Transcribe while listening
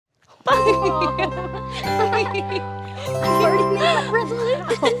already made that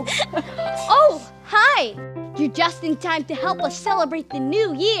resolution. Oh, hi! You're just in time to help us celebrate the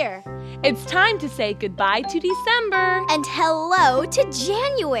new year. It's time to say goodbye to December. And hello to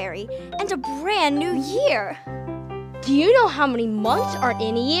January and a brand new year. Do you know how many months are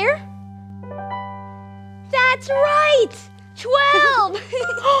in a year? That's right! 12!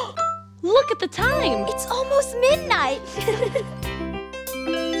 Look at the time. It's almost midnight. 12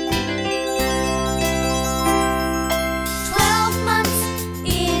 months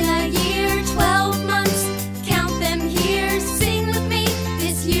in a year, 12 months. Count them here, sing with me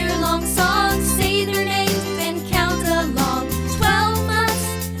this year-long song. Say their names, then count along. 12 months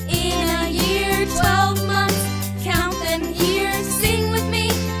in a year, 12 months. Count them here, sing with me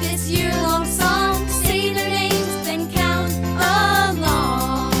this year-long song. Say their names, then count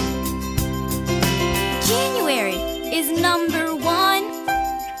along. January is number 1.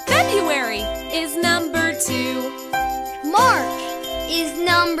 February is number 2. March is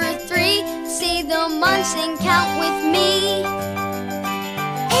number 3. Say the months and count with me.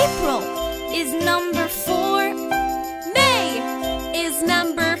 April is number 4. May is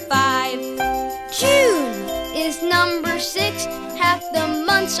number 5. June is number 6. Half the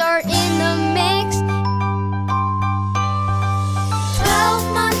months are in the mix.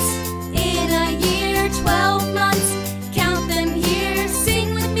 12 months in a year, 12 months. Count them here,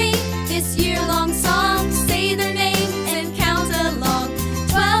 sing with me this year-long song. Say their names and count along.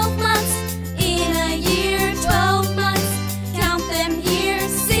 12 months in a year, 12 months. Count them here,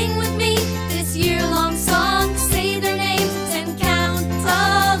 sing with me this year-long song. Say their names and count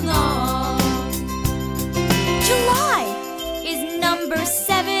along. July is number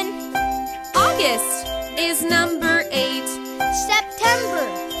 7. August is number 8. September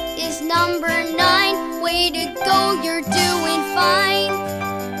is number 9. Way to go, you're doing fine.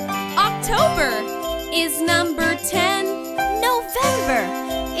 October is number 10. November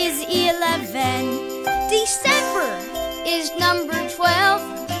is 11. December is number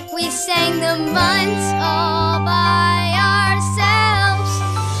 12. We sang the months all by ourselves.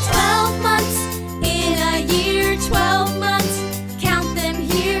 12 months in a year, 12 months. Count them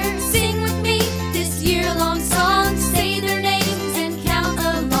here, sing with me this year-long song. Say their names and count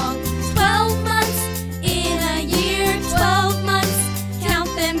along. 12 months in a year, 12 months. Count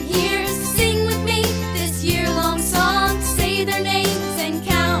them here, sing with me this year-long song. Say their names and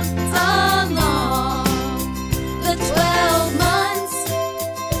count along. The 12 months,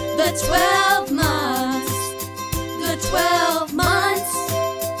 the 12 months, the 12 months,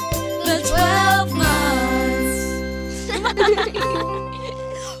 the 12 months.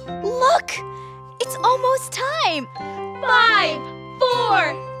 Look! It's almost time! 5,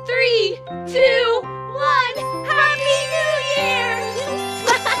 4, 3, 2, 1. Happy New Year!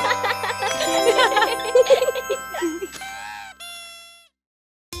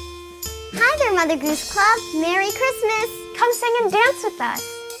 Hi there, Mother Goose Club. Merry Christmas. Come sing and dance with us.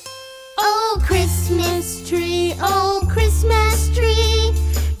 Oh, Christmas tree, oh, Christmas tree,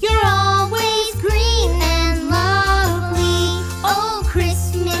 you're always green and lovely. Oh,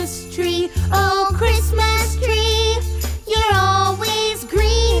 Christmas tree, you're always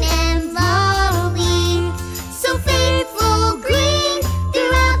green and lovely. So faithful green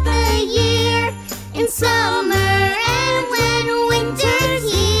throughout the year, in summer and when winter's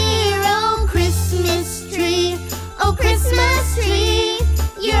here. Oh, Christmas tree,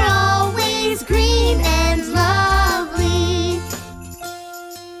 you're always green and lovely.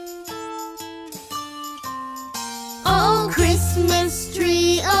 Oh, Christmas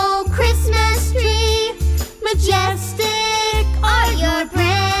tree, majestic are your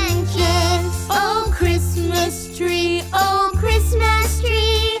branches. Oh, Christmas tree,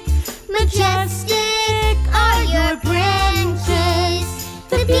 majestic are your branches.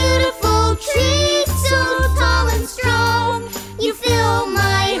 The beautiful tree, so tall and strong, you fill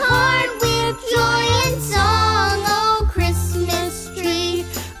my heart with joy and song. Oh, Christmas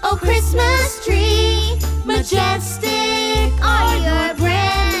tree, majestic are your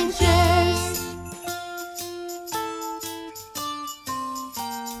branches.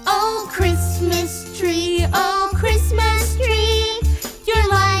 Oh, Christmas tree, your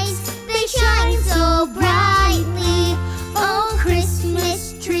lights, they shine so brightly. Oh,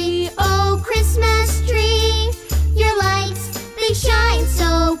 Christmas tree, your lights, they shine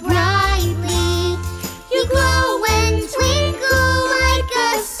so brightly. You glow and twinkle like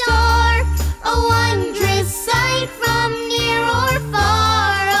a star, a wondrous sight from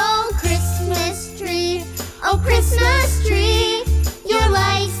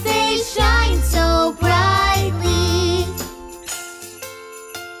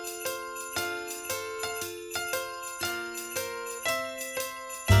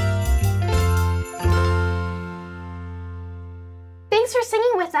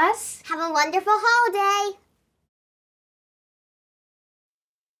singing with us. Have a wonderful holiday.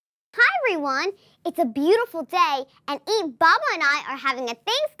 Hi, everyone. It's a beautiful day, and Aunt Baba and I are having a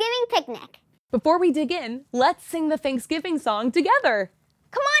Thanksgiving picnic. Before we dig in, let's sing the Thanksgiving song together.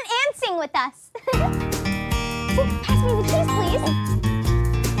 Come on and sing with us. Pass me the cheese, please.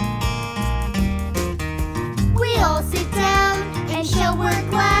 We all sit down and show we're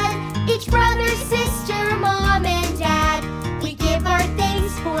glad. Each brother, sister, mom, and dad. We give our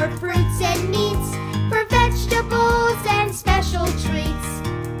thanks for fruits and meats, for vegetables and special treats.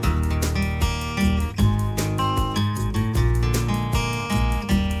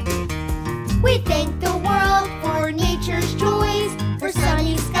 We thank the world for nature's joys, for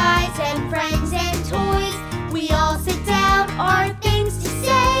sunny skies and friends and toys. We all sit down, our things to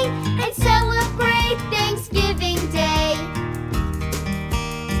say, and celebrate Thanksgiving Day.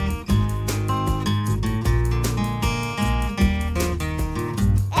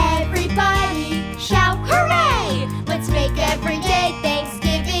 Everybody shout hooray! Let's make every day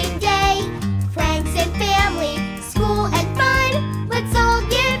Thanksgiving Day. Friends and family, school and fun. Let's all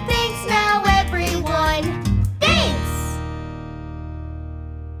give thanks now, everyone. Thanks!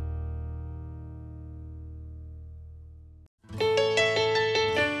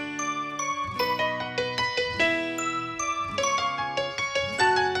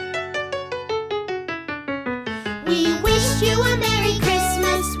 We wish you a Merry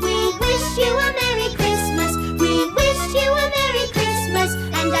Christmas. We wish you a Merry Christmas. We wish you a Merry Christmas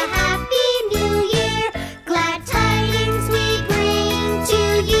and a Happy New Year. Glad tidings we bring to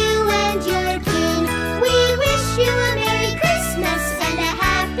you and your king. We wish you a Merry Christmas and a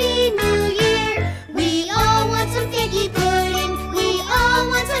Happy New Year. We all want some figgy pudding. We all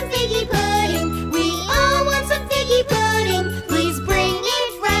want some figgy pudding. We all want some figgy pudding. Please bring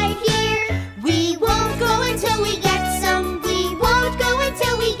it right here. We won't go until we get some. We won't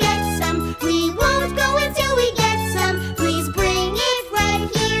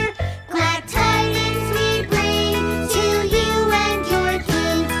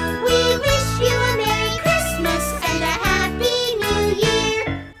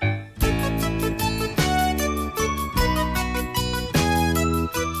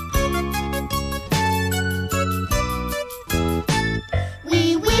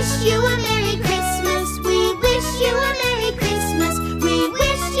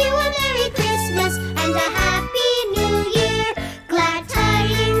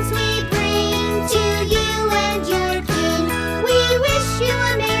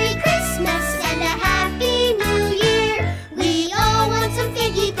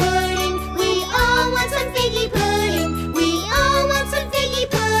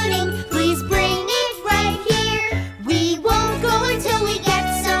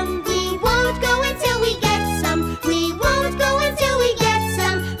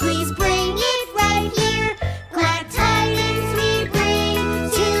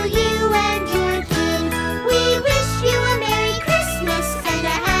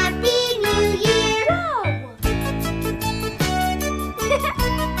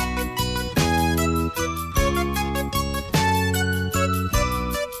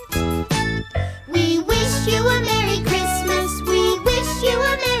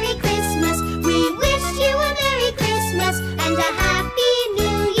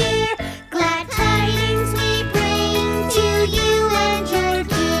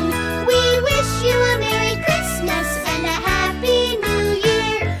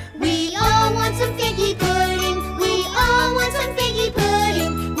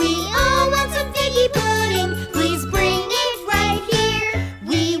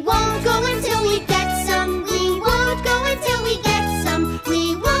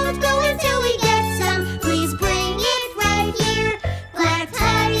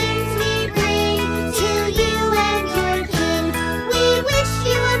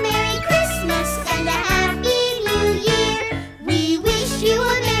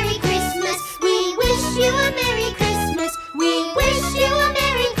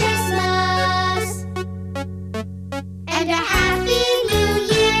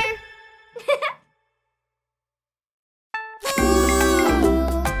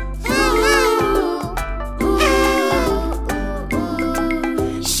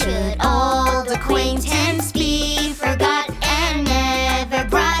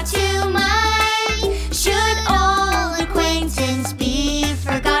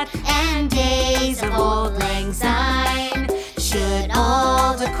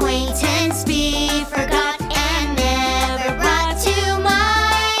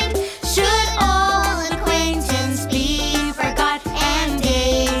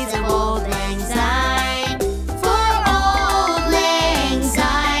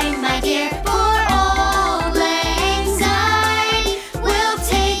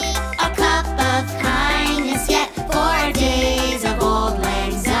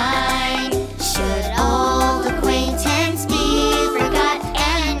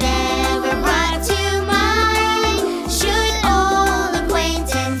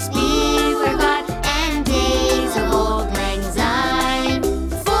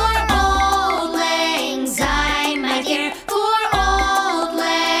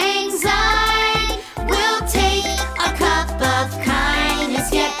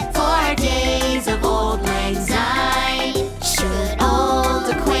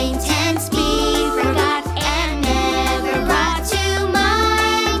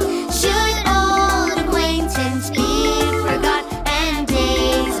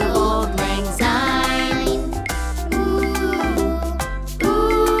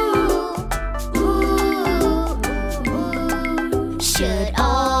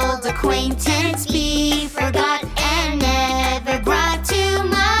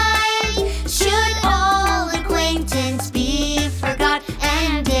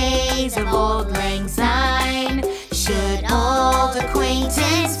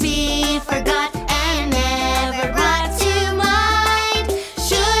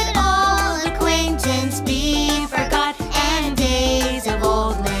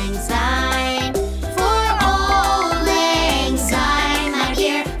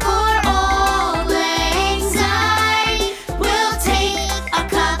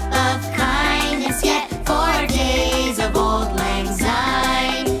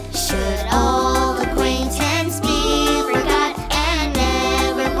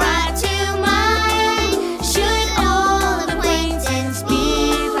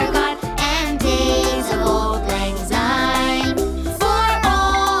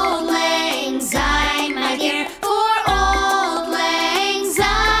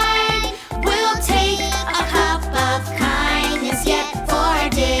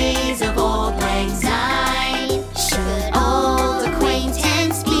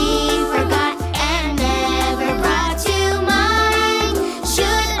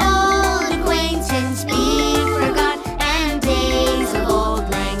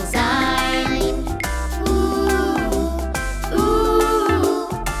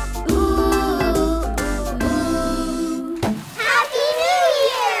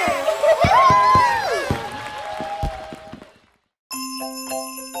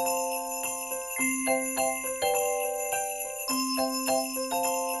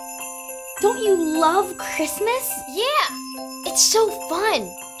Don't you love Christmas? Yeah, it's so fun.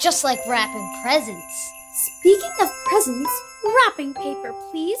 Just like wrapping presents. Speaking of presents, wrapping paper,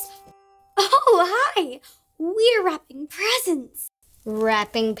 please. Oh, hi! We're wrapping presents.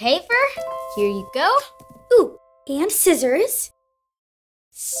 Wrapping paper? Here you go. Ooh, and scissors.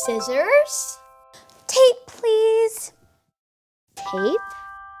 Scissors? Tape, please. Tape?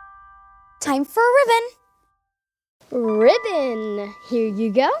 Time for a ribbon. Ribbon. Here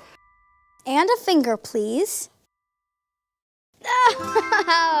you go. And a finger, please.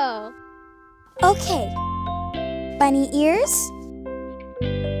 Oh! Okay. Bunny ears.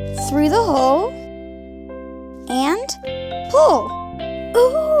 Through the hole. And pull.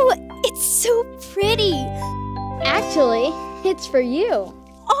 Ooh, it's so pretty. Actually, it's for you.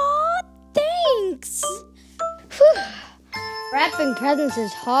 Aw, thanks. Whew. Wrapping presents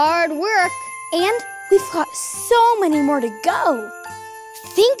is hard work. And we've got so many more to go.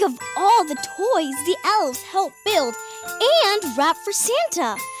 Think of all the toys the elves help build and wrap for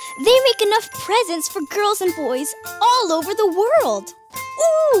Santa. They make enough presents for girls and boys all over the world.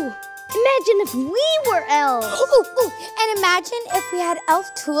 Ooh! Imagine if we were elves. Ooh, and imagine if we had elf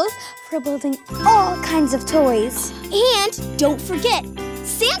tools for building all kinds of toys. And don't forget,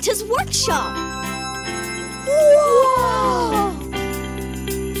 Santa's workshop. Whoa!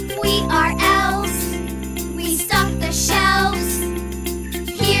 We are elves. We stock the shelves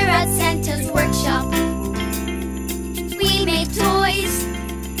here at Santa's workshop. We make toys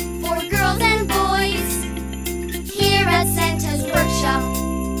for girls and boys here at Santa's workshop.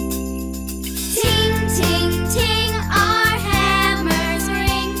 Ting, ting, ting, our hammers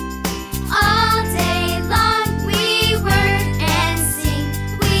ring. All day long we work and sing.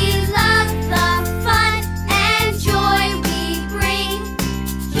 We love the fun and joy we bring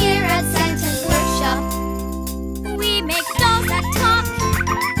here at Santa's workshop. We make dolls that talk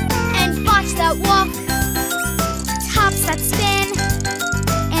and bots that walk, tops that spin,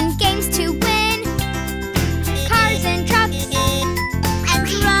 and games to win, cars and trucks and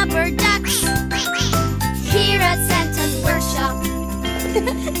rubber ducks here at Santa's workshop.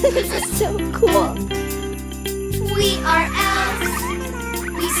 This is so cool. We are elves.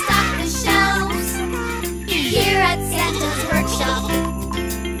 We stock the shelves here at Santa's workshop.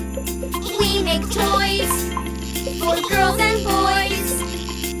 We make toys for girls and boys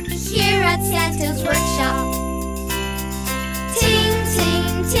here at Santa's workshop. Ting,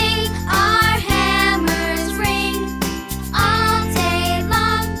 ting, ting, our hammers ring. All day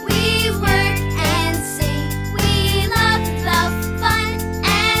long we work and sing. We love the fun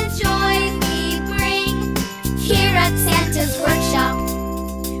and joy we bring here at Santa's workshop.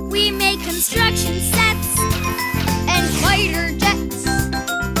 We make construction sets and fighter jets,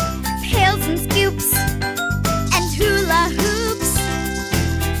 pails and scoops and hula hoops,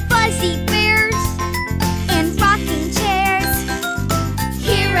 fuzzy bears and rocking chairs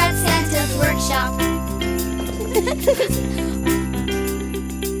here at Santa's workshop.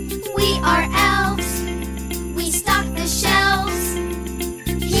 We are elves. We stock the shelves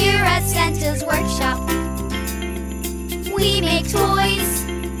here at Santa's workshop. We make toys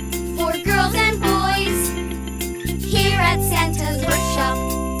for girls and boys here at Santa's workshop.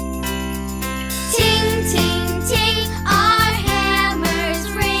 Ting, ting, ting, our hammers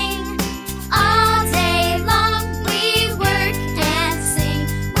ring. All day long we work and sing.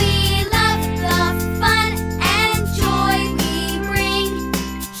 We love the fun and joy we bring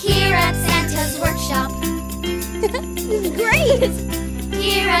here at Santa's workshop. Great!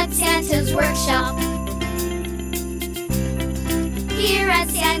 Here at Santa's workshop. Here at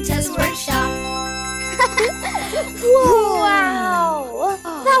Santa's workshop. Wow!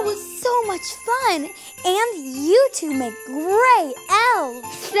 That was so much fun. And you two make great elves.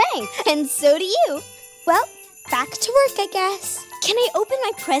 Thanks, and so do you. Well, back to work, I guess. Can I open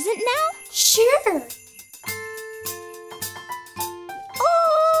my present now? Sure.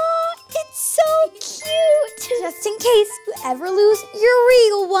 Oh, it's so cute. Just in case you ever lose your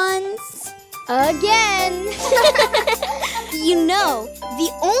real ones. Again. You know,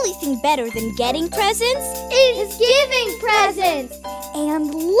 the only thing better than getting presents Is giving presents.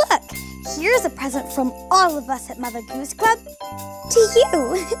 And look, here's a present from all of us at Mother Goose Club to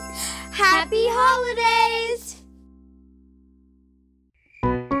you. Happy holidays!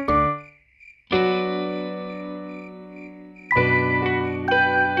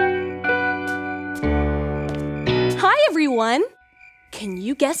 Hi, everyone. Can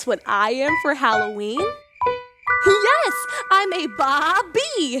you guess what I am for Halloween? Yes, I'm a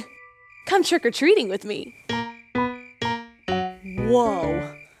Bobby. Come trick-or-treating with me.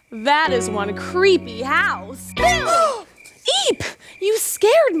 Whoa, that is one creepy house. Eep, you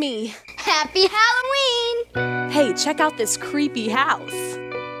scared me. Happy Halloween! Hey, check out this creepy house.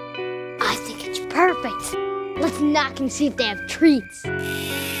 I think it's perfect. Let's knock and see if they have treats.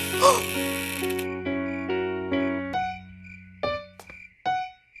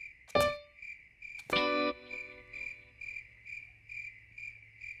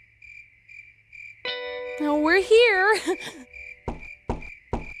 Now we're here.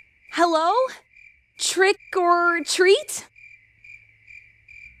 Hello? Trick or treat?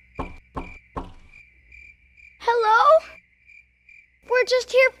 Hello? We're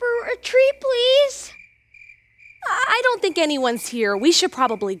just here for a treat, please. I don't think anyone's here. We should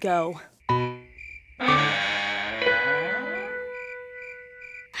probably go.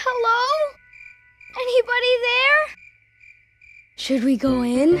 Hello? Anybody there? Should we go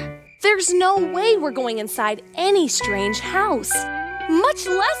in? There's no way we're going inside any strange house, much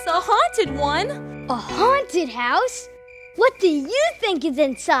less a haunted one. A haunted house? What do you think is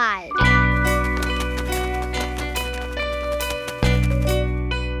inside?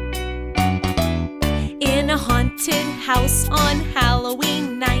 In a haunted house on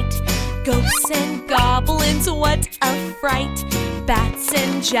Halloween night, ghosts and goblins, what a fright. Bats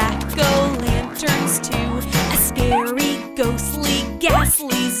and jack-o'-lanterns too, a scary, ghostly,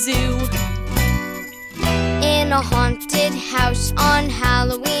 ghastly zoo. In a haunted house on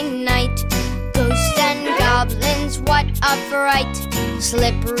Halloween night, ghosts and goblins, what a fright.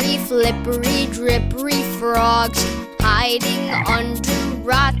 Slippery, flippery, drippery frogs, hiding under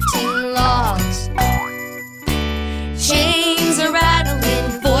rotting logs. Chains are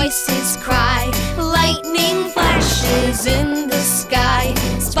rattling, voices cry, lightning flashes in the sky,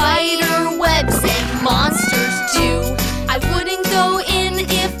 spider webs and monsters too. I wouldn't go in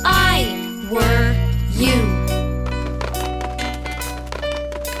if I were you.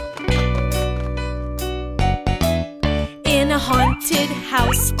 In a haunted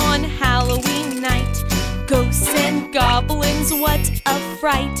house on Halloween night, ghosts and goblins, what a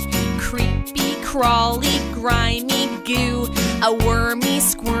fright. Creepy, crawly, grimy goo, a wormy,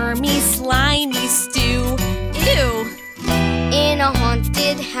 squirmy, slimy stew. Ew! In a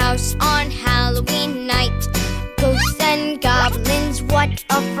haunted house on Halloween night, ghosts and goblins, what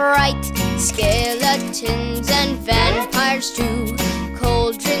a fright. Skeletons and vampires too,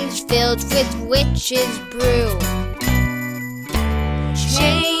 cauldrons filled with witches' brew.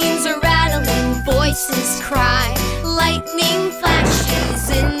 Chains are rattling, voices cry, lightning flashes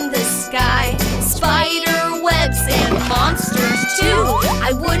in the sky, spider webs and monsters too.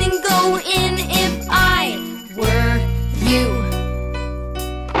 I wouldn't go in if I were you.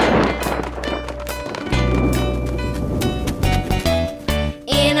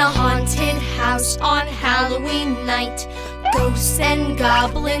 In a haunted house on Halloween night, ghosts and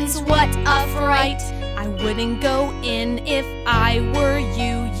goblins, what a fright. I wouldn't go in if I were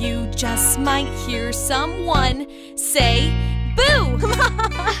you. You just might hear someone say, boo!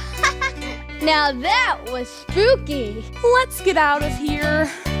 Now that was spooky. Let's get out of here.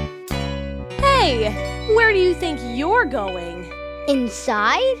 Hey, where do you think you're going?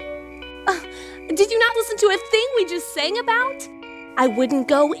 Inside? Did you not listen to a thing we just sang about? I wouldn't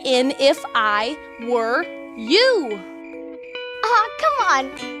go in if I were you. Aw, come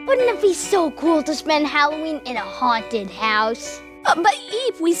on. Wouldn't it be so cool to spend Halloween in a haunted house? But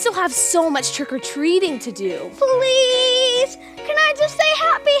Eve, we still have so much trick-or-treating to do. Please! Can I just say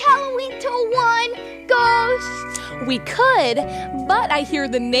Happy Halloween to one ghost? We could, but I hear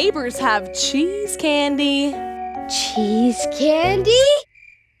the neighbors have cheese candy. Cheese candy?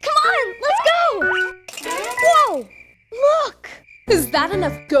 Come on, let's go! Whoa! Look! Is that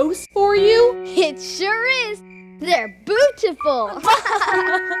enough ghosts for you? It sure is. They're beautiful.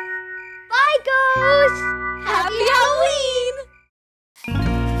 Bye, ghosts! Happy Halloween!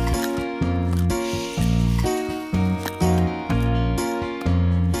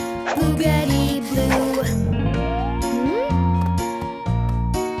 Boogity blue.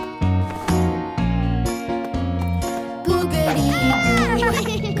 Boogity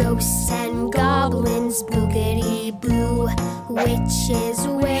boo. Ghosts and goblins, boogity boo. Witches,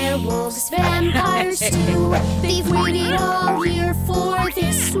 werewolves, vampires too. They've waited all year for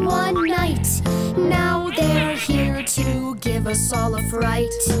this one night. Now they're here to give us all a fright.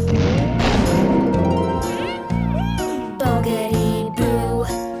 Boogity boo.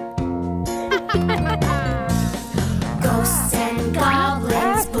 Ghosts and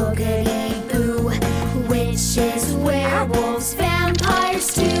goblins, boogity boo. Witches, werewolves,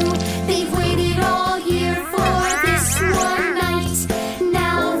 vampires too. They've waited all year for this one night.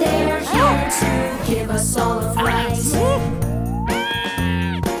 Now they're here to give us all a fright.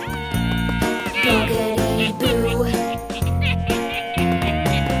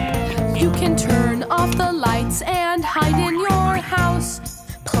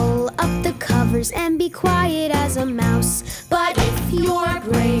 yours and be quiet as a mouse. But if you're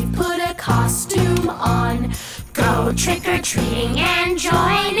brave, put a costume on. Go trick-or-treating and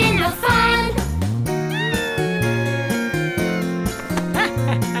join in the fun.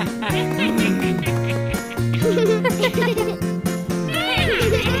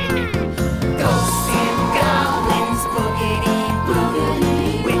 Ghosts and goblins,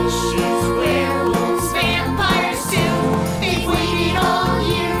 boogity-boogity, witches, werewolves, vampires too. They've waited all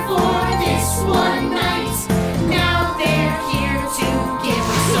year for this one night. Now they're here to give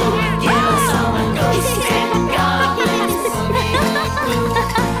us all a ghost and goblins, boogity-boo.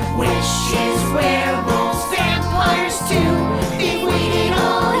 Witches, werewolves, vampires too. They've waited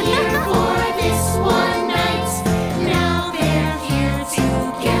all year for this one night. Now they're here to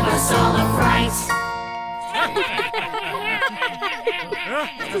give us all a fright.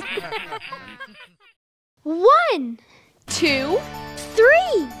 1, 2,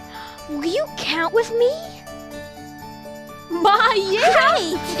 3. Will you count with me? My, yeah!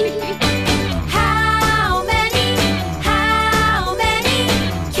 How many?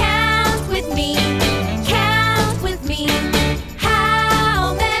 Count with me. Count with me.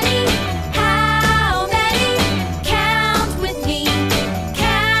 How many? Count with me.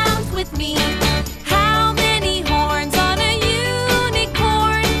 Count with me. How many horns on a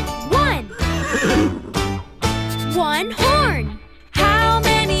unicorn? 1. 1 horn. How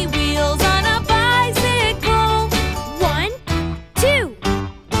many wheels on a bicycle? 1, 2.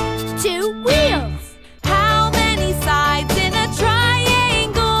 2 wheels. How many sides in a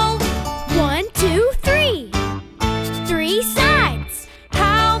triangle? 1, 2, 3. 3 sides.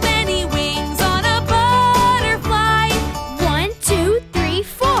 How many wings on a butterfly? 1, 2, 3,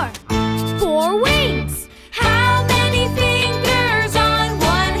 4. 4 wings. How many fingers on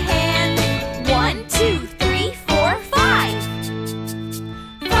one hand? 1, 2, 3, 4, 5.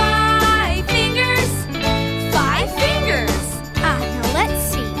 5 fingers. 5 fingers. Now let's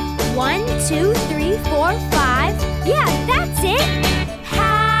see. 1, 2, 3, 4, 5. Yeah, that's it.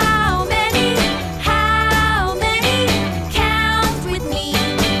 How many? Count with me.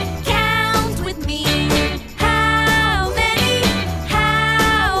 Count with me. How many?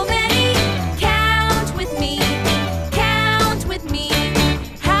 Count with me. Count with me.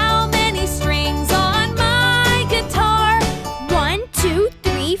 How many strings on my guitar? 1, 2,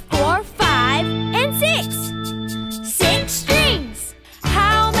 3, 4, 5, and 6. 6 strings.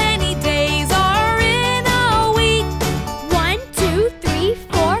 How many days are in a week? 1, 2, 3,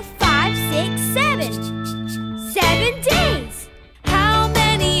 4, 5, 6, 7. 7 days. How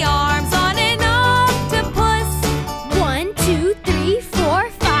many arms on an octopus? 1, 2, 3, 4,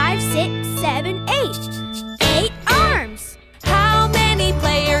 5, 6, 7, 8. 8 arms. How many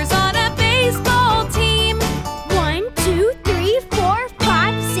players on a baseball team? 1, 2, 3, 4,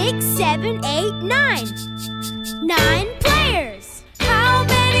 5, 6, 7, 8, 9. 9 players. How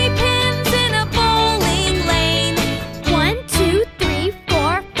many pins in a bowling lane? 1, 2, 3,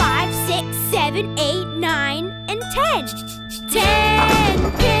 4, 5, 6, 7, 8, 9, and 10.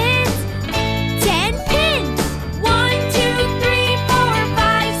 10 pins. 10 pins. 1, 2, 3, 4,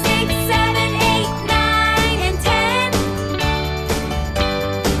 5, 6, 7, 8, 9, and 10.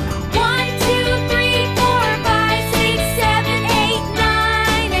 1, 2, 3, 4, 5, 6, 7, 8,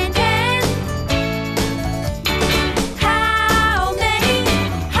 9, and 10. How many?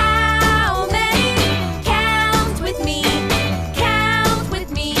 Count with me. Count with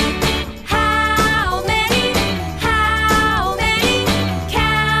me. How many?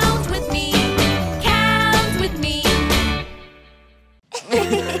 Count with me. Count with me.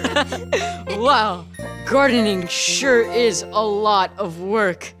 Wow, gardening sure is a lot of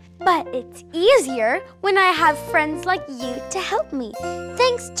work. But it's easier when I have friends like you to help me.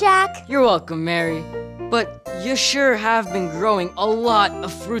 Thanks, Jack. You're welcome, Mary. But you sure have been growing a lot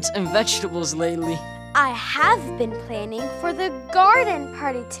of fruits and vegetables lately. I have been planning for the garden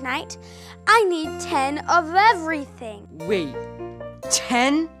party tonight. I need 10 of everything. Wait,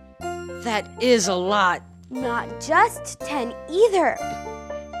 10? That is a lot. Not just 10 either.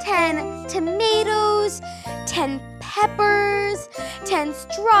 10 tomatoes, 10 peppers, 10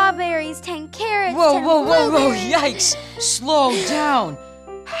 strawberries, 10 carrots, 10 Whoa, blueberries. yikes! Slow down.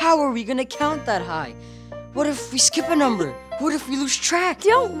 How are we gonna count that high? What if we skip a number? What if we lose track?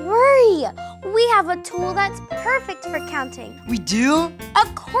 Don't worry. We have a tool that's perfect for counting. We do?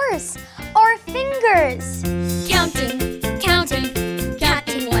 Of course, our fingers. Counting, counting,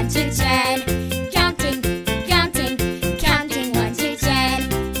 counting 1 to 10. Counting, counting, counting 1 to 10.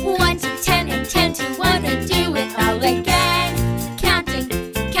 1 to 10 and 10 to 1 and do it all again. Counting,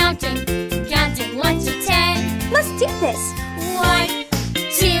 counting, counting 1 to 10. Let's do this. 1,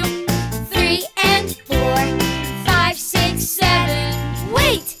 2, 3,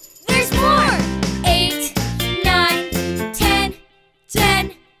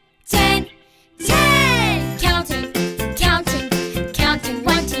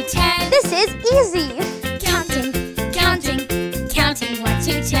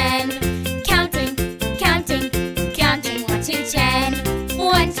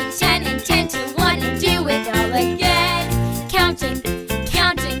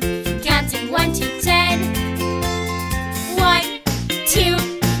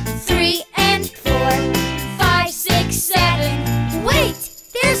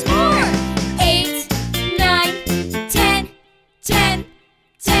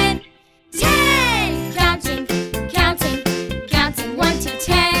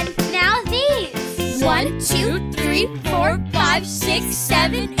 1, 2, 3, 4, 5, 6,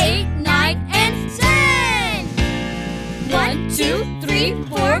 7, 8, 9, and 10! 1, 2, 3,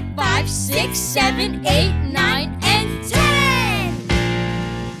 4, 5, 6, 7, 8, 9, and 10!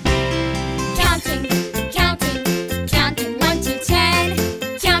 Counting, counting, counting 1 to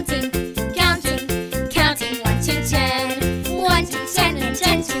 10. Counting, counting, counting 1 to 10. 1 to 10 and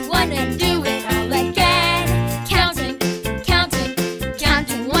 10 to 1 and do it all again. Counting, counting,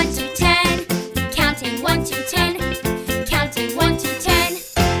 counting 1 to 10. Counting 1 to 10. Counting 1 to 10.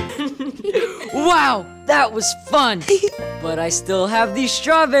 Wow, that was fun. But I still have these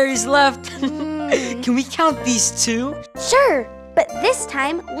strawberries left. Can we count these too? Sure, but this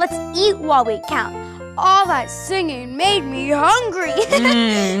time, let's eat while we count. All that singing made me hungry.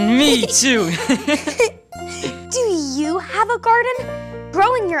 Me too. Do you have a garden?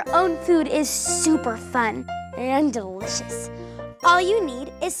 Growing your own food is super fun and delicious. All you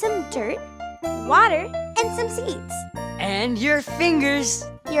need is some dirt, water, and some seeds. And your fingers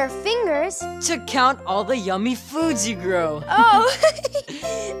Your fingers. to count all the yummy foods you grow. Oh,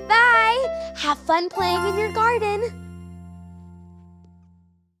 bye. Have fun playing in your garden.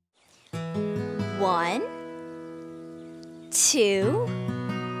 1, 2,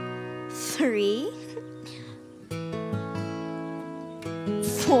 3,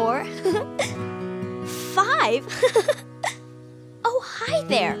 4, 5. Oh, hi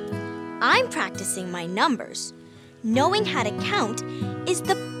there. I'm practicing my numbers. Knowing how to count is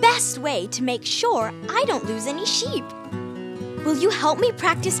the best way to make sure I don't lose any sheep. Will you help me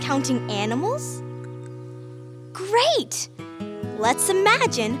practice counting animals? Great! Let's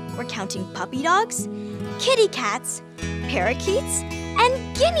imagine we're counting puppy dogs, kitty cats, parakeets,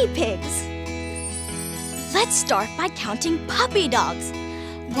 and guinea pigs. Let's start by counting puppy dogs.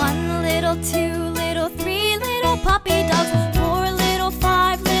 1 little, 2 little, 3 little puppy dogs. 4 little,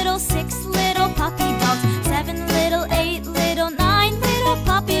 5 little, 6 little puppy dogs. 7 little, 8 little, 9 little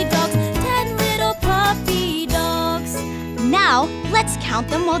puppy dogs. 10 little puppy dogs. Now, let's count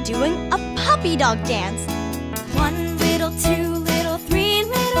them while doing a puppy dog dance. 1 little, 2 little, 3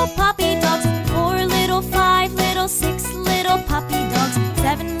 little puppy dogs. 4 little, 5 little, 6 little puppy dogs.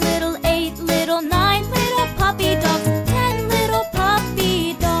 7 little, 8 little, 9 little puppy dogs. 10 little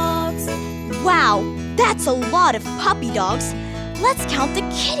puppy dogs. Wow, that's a lot of puppy dogs. Let's count the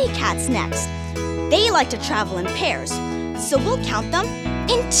kitty cats next. They like to travel in pairs, so we'll count them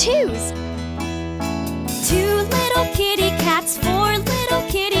in twos. 2 little kitty cats, 4 little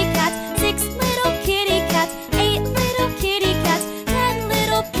kitty cats, 6 little kitty cats, 8 little kitty cats, 10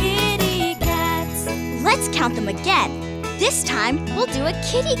 little kitty cats. Let's count them again. This time, we'll do a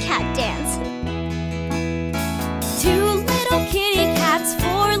kitty cat dance. 2 little kitty cats,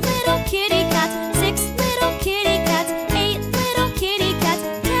 4 little kitty cats, 6 little kitty cats, 8 little kitty cats,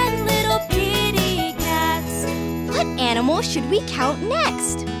 10 little kitty cats. What animal should we count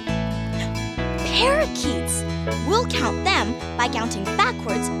next? Parakeets. We'll count them by counting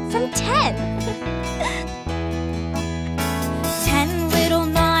backwards from 10. 10 little,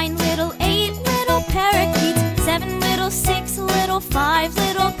 9 little, 8 little parakeets, 7 little, 6 little, 5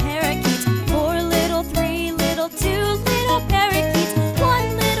 little parakeets, 4 little, 3 little, 2 little parakeets,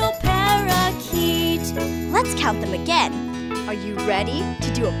 1 little parakeet. Let's count them again. Are you ready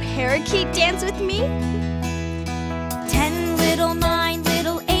to do a parakeet dance with me? 10 little, 9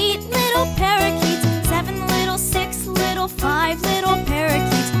 little, 8 little parakeets, 7 little, 6 little, 5 little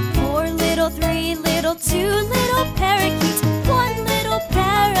parakeets, 4 little, 3 little, 2 little parakeets, 1 little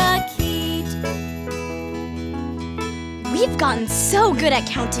parakeet. We've gotten so good at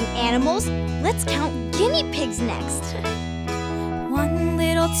counting animals. Let's count guinea pigs next. 1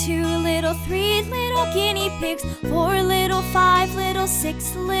 little, 2 little, 3 little guinea pigs, 4 little, 5 little,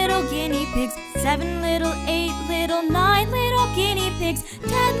 6 little guinea pigs, 7 little, 8 little, 9 little guinea pigs,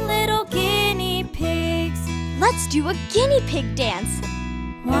 10 little guinea pigs. Let's do a guinea pig dance.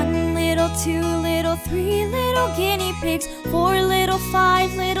 1 little, 2 little, 3 little guinea pigs, 4 little,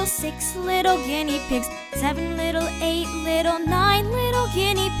 5 little, 6 little guinea pigs, 7 little, 8 little, 9 little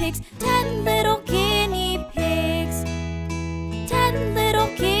guinea pigs, 10 little guinea pigs. 10 little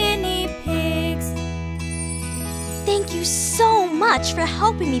guinea pigs. Thank you so much for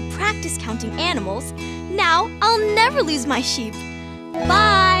helping me practice counting animals. Now I'll never lose my sheep.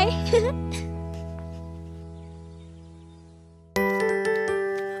 Bye!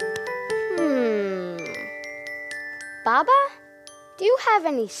 Baba, do you have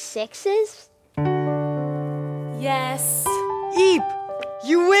any 6s? Yes. Eep,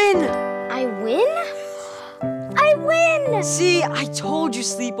 you win! I win? I win! See, I told you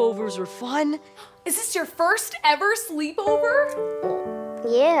sleepovers were fun. Is this your first ever sleepover?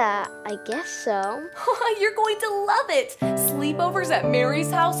 Yeah, I guess so. You're going to love it. Sleepovers at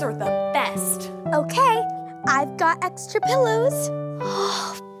Mary's house are the best. Okay, I've got extra pillows.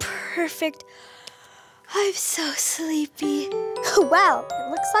 Oh, perfect. I'm so sleepy. Well, it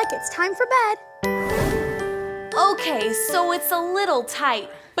looks like it's time for bed. Okay, so it's a little tight,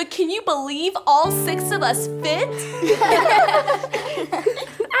 but can you believe all 6 of us fit?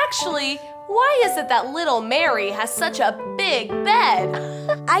 Actually, why is it that little Mary has such a big bed?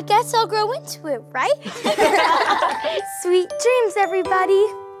 I guess I'll grow into it, right? Sweet dreams, everybody.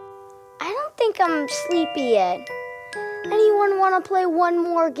 I don't think I'm sleepy yet. Anyone want to play one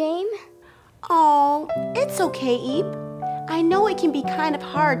more game? Oh, it's okay, Eep. I know it can be kind of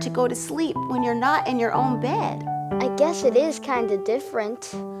hard to go to sleep when you're not in your own bed. I guess it is kind of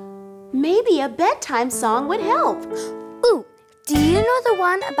different. Maybe a bedtime song would help. Ooh, do you know the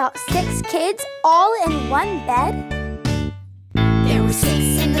one about 6 kids all in one bed? There were 6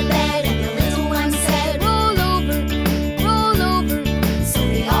 in the bed, and the little one said, roll over, so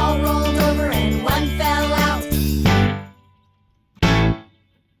they all rolled over and one fell out.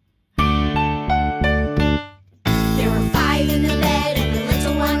 There were 5 in the bed, and the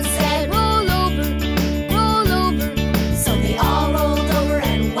little one said, roll over, so they all rolled over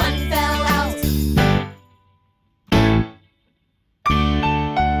and one fell out.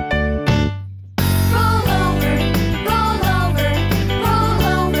 Roll over, roll over, roll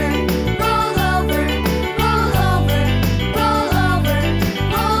over, roll over, roll over, roll over,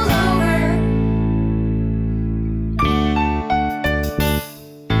 roll over.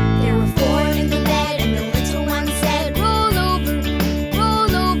 There were 4 in the bed, and the little one said, roll over,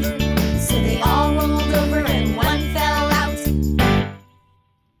 so they all rolled over and one fell out.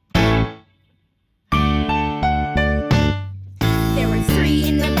 There were 3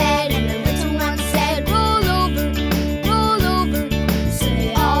 in the bed, and the little one said, roll over, so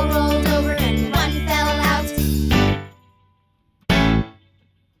they all rolled over and one fell out.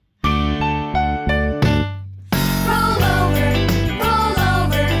 Roll over, roll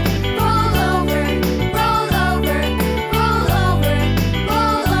over, roll over, roll over, roll over,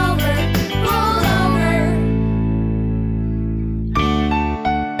 roll over, roll over.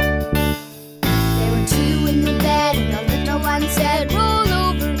 There were 2 in the bed, and the little one said, roll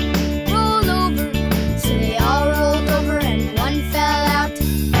over, so they all rolled over and one fell out.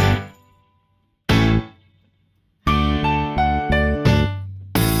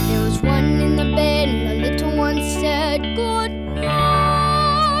 There was 1 in the bed, and the little one said, good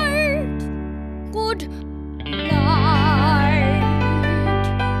night, good night,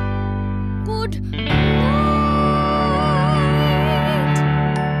 good night.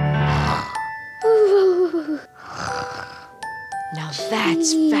 Now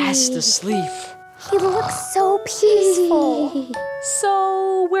that's fast asleep. He looks so peaceful.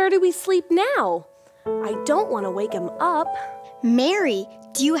 So, where do we sleep now? I don't want to wake him up. Mary,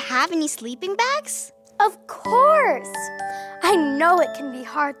 do you have any sleeping bags? Of course. I know it can be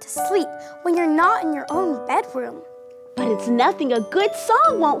hard to sleep when you're not in your own bedroom. But it's nothing a good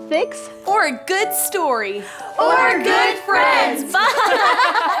song won't fix. Or a good story. Or good friends.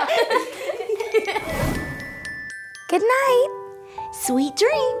 Bye. Good night. Sweet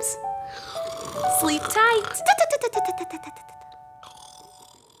dreams. Sleep tight.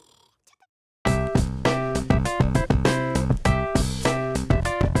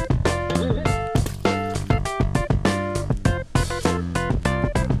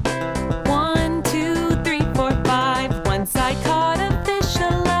 One, two, three, four, five. Once I caught a fish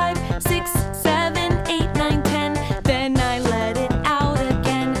alive. 6, 7, 8, 9, 10. Then I let it out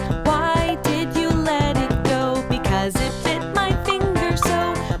again. Why did you let it go? Because it bit my finger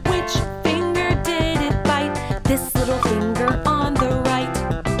so. Which finger did it bite? This little finger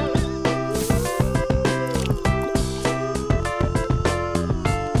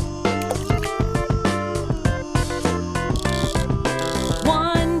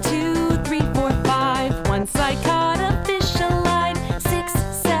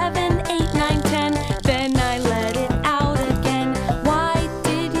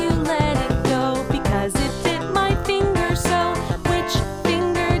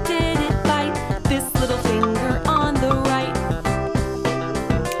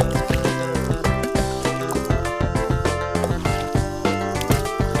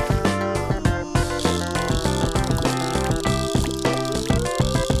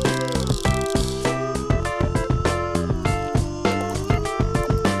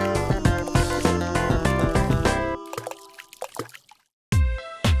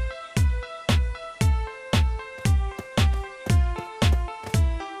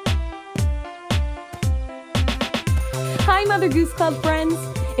Mother Goose Club friends.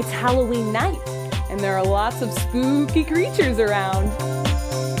 It's Halloween night, and there are lots of spooky creatures around.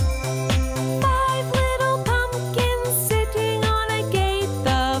 5 little pumpkins sitting on a gate.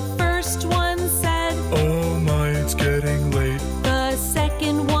 The first one said, "Oh my, it's getting late." The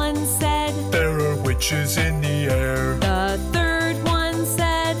second one said, "There are witches in the air." The third one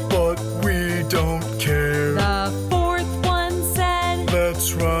said, "But we don't care." The fourth one said,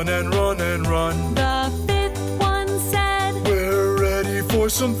 "Let's run and run and run." The fifth one said, "We're ready for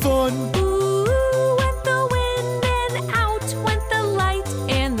some fun." "Ooh," went the wind and out went the light,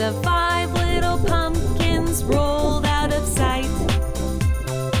 and the 5 little pumpkins rolled out of sight.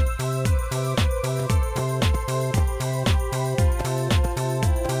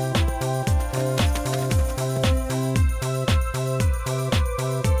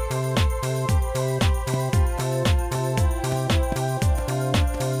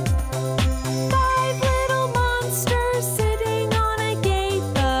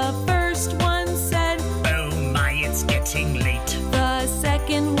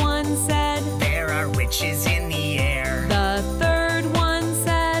 Witches in the air. The third one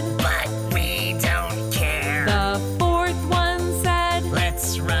said, "But we don't care." The fourth one said,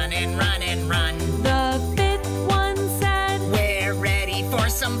 "Let's run and run and run." The fifth one said, "We're ready for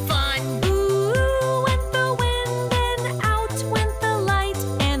some fun." "Ooh," went the wind and out went the light,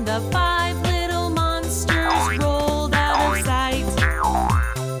 and the 5 little monsters rolled out of sight.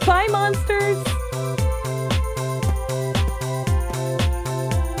 Bye, monsters!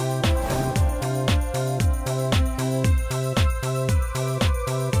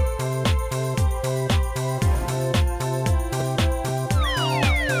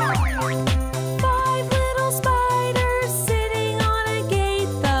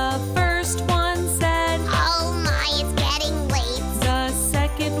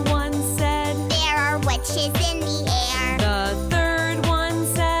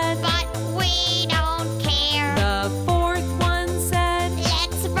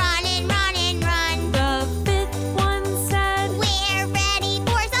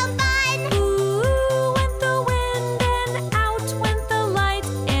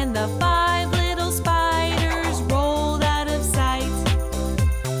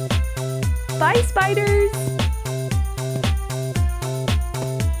 Bye, spiders!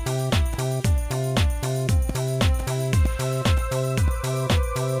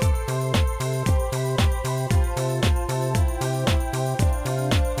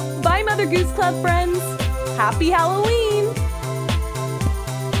 Bye, Mother Goose Club friends! Happy Halloween!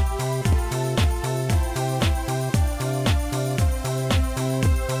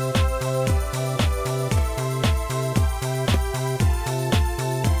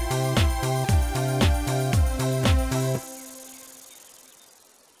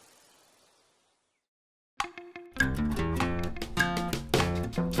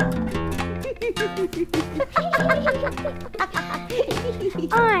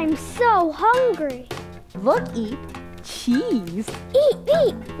 I'm so hungry. Look, Eep, cheese. Eat,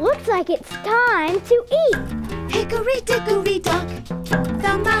 eat. Looks like it's time to eat. Hickory dickory dock,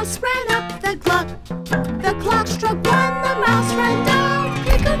 the mouse ran up the clock. The clock struck 1, the mouse ran down.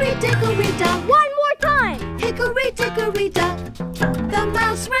 Hickory dickory dock. One more time. Hickory dickory dock, the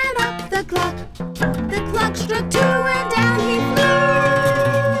mouse ran up the clock. The clock struck 2 and down he flew.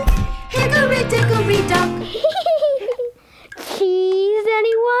 Hickory dickory dock. Cheese,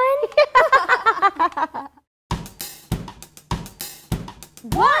 anyone?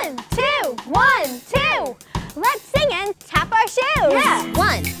 1, 2, 1, 2. Let's sing and tap our shoes. Yeah.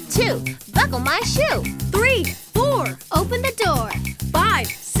 1, 2, buckle my shoe. 3, 4, open the door. 5,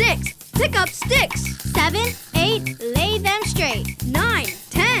 6, pick up sticks. 7, 8, lay them straight. 9,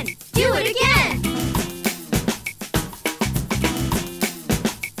 10, do it again.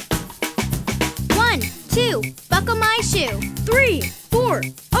 1, 2, buckle my shoe. 3, 4,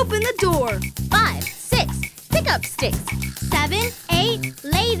 open the door. 5, 6, pick up sticks. 7, 8,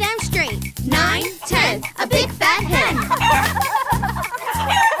 lay them straight. 9, 10, a big fat hen.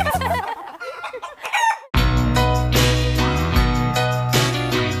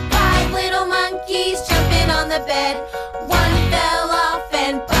 Five little monkeys jumping on the bed. One fell off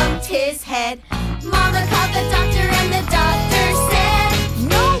and bumped his head. Mama called the doctor and the doctor said,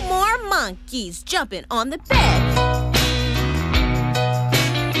 No more monkeys jumping on the bed.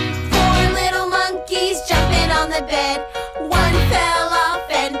 4 little monkeys jumping on the bed. One fell off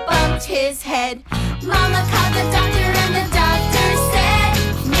and bumped his head. Mama called the doctor and the doctor said,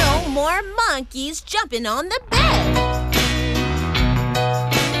 No more monkeys jumping on the bed.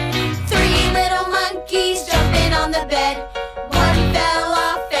 3 little monkeys jumping on the bed. One fell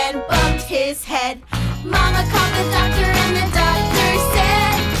off and bumped his head. Mama called the doctor and the doctor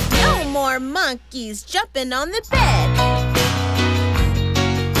monkeys jumping on the bed.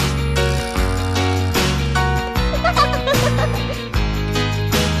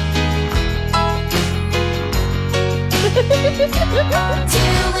 2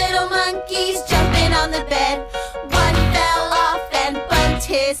 little monkeys jumping on the bed. One fell off and bumped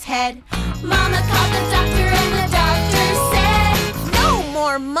his head. Mama called the doctor and the doctor said, No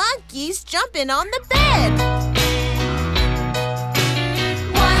more monkeys jumping on the bed.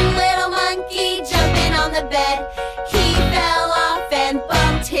 1 little monkey jumping on the bed. He fell off and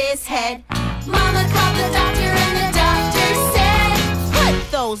bumped his head. Mama called the doctor and the doctor said,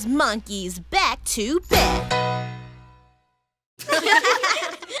 Put those monkeys back to bed.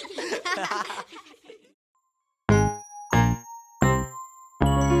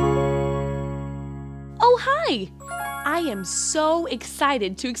 Oh, hi! I am so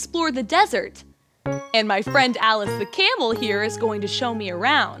excited to explore the desert. And my friend Alice the camel here is going to show me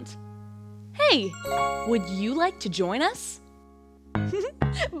around. Hey, would you like to join us?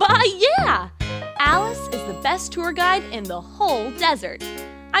 Yeah! Alice is the best tour guide in the whole desert.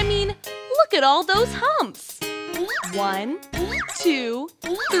 I mean, look at all those humps. 1, 2,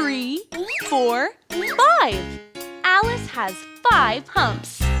 3, 4, 5. Alice has 5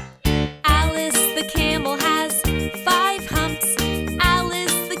 humps. Alice the camel has 5 humps.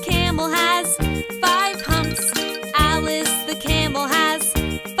 Alice the camel has 5 humps. Alice the camel has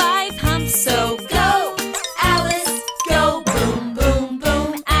 5 humps. So go, Alice, go, boom, boom,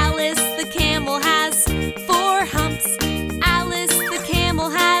 boom. Alice the camel has 4 humps. Alice the camel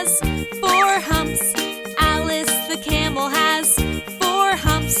has 4 humps. Alice the camel has 4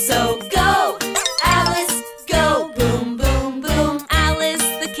 humps. So go, Alice, go, boom, boom, boom. Alice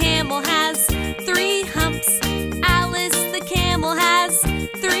the camel has 3 humps. Alice the camel has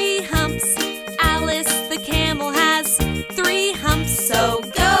 3 humps. Alice the camel has 3 humps. So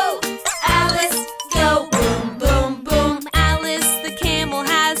go, Alice, go, boom, boom, boom. Alice the camel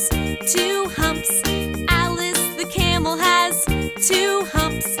has 2 humps. Alice the camel has 2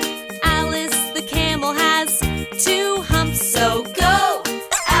 humps. Alice the camel has 2 humps. So go,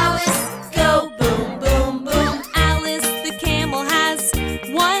 Alice, go, boom, boom, boom. Alice the camel has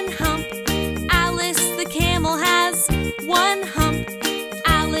 1 hump. Alice the camel has 1 hump.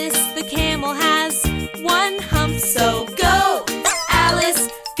 Alice the camel has 1 hump. So go, Alice,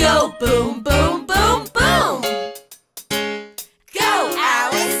 go, boom, boom, boom, boom. Go,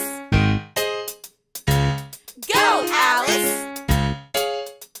 Alice. Go, Alice.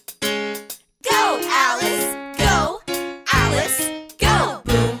 Go, Alice. Go, Alice. Go,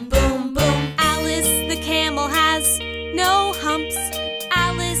 boom, boom, boom. Alice the camel has no humps.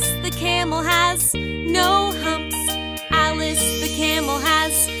 Alice the camel has no humps. Alice the camel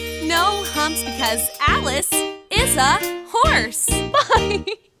has no humps because Alice is a horse. Bye!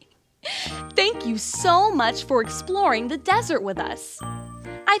 Thank you so much for exploring the desert with us.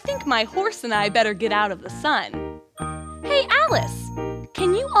 I think my horse and I better get out of the sun. Hey, Alice,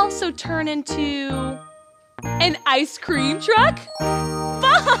 can you also turn into an ice cream truck?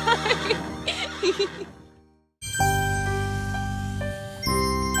 Bye!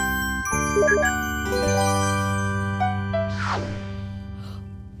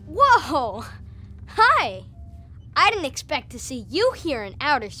 Whoa! Hi! I didn't expect to see you here in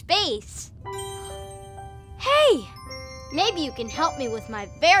outer space. Hey! Maybe you can help me with my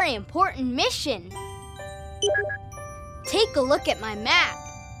very important mission. Take a look at my map.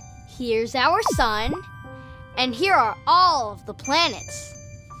 Here's our sun, and here are all of the planets.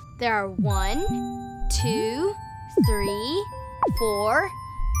 There are 1, 2, 3, 4,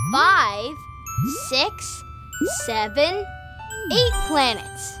 5, 6, 7, 8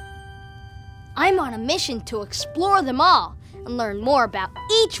 planets. I'm on a mission to explore them all and learn more about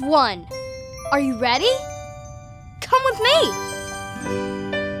each one. Are you ready? Come with me.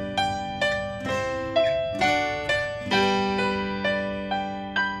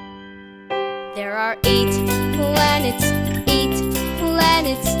 There are 8 planets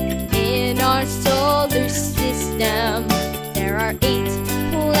in our solar system. There are 8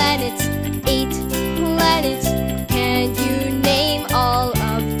 planets. Can you name all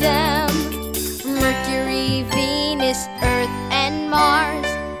of them? Mercury, Venus, Earth, and Mars,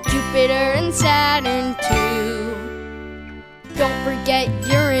 Jupiter and Saturn too. Don't forget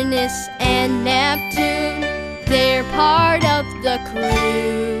Uranus and Neptune, they're part of the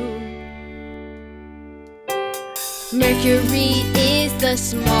crew. Mercury is the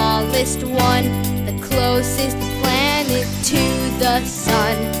smallest one, the closest planet to the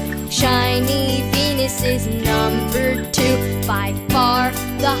sun. Shiny Venus is number 2, by far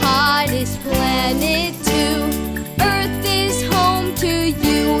the hottest planet too. Earth is home to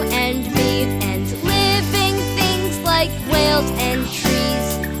you and me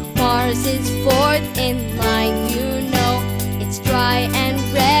stretches forth in line, you know. It's dry and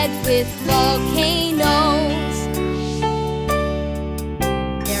red with volcanoes.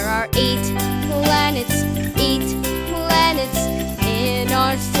 There are 8 planets in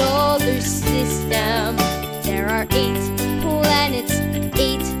our solar system. There are 8 planets.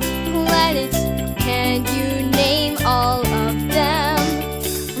 Can you name all of them?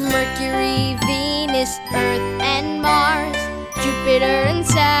 Mercury, Venus, Earth, and Mars, Jupiter and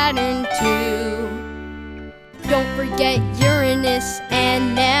Saturn too. Don't forget Uranus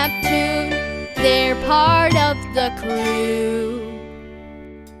and Neptune, they're part of the crew.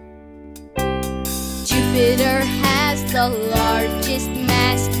 Jupiter has the largest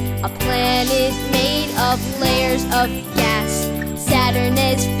mass, a planet made of layers of gas. Saturn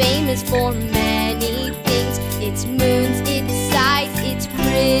is famous for many things, its moons, its size, its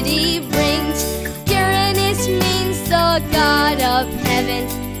pretty rings. Uranus means the god of heaven,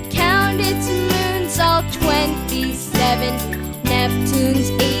 count its moons, all 27.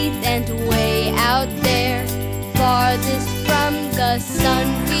 Neptune's 8th and way out there, farthest from the sun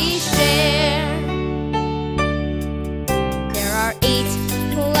we share. There are 8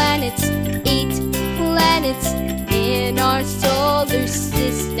 planets in our solar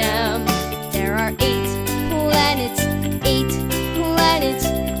system. There are 8 planets.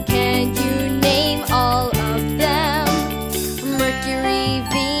 Can you name all of them? Mercury,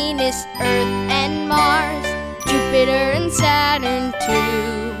 Venus, Earth, and Mars, Jupiter and Saturn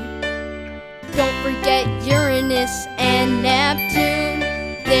too. Don't forget Uranus and Neptune,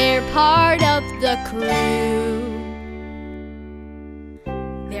 they're part of the crew.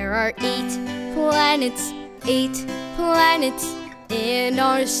 There are 8 planets in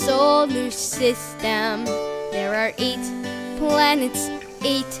our solar system. There are 8 planets.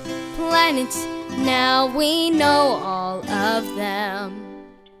 Now we know all of them.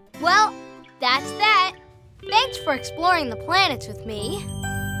 Well, that's that. Thanks for exploring the planets with me.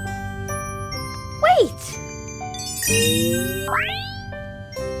 Wait!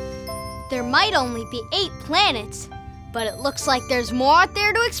 There might only be 8 planets, but it looks like there's more out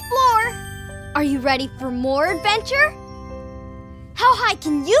there to explore. Are you ready for more adventure? How high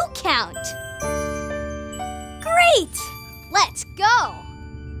can you count? Great! Let's go!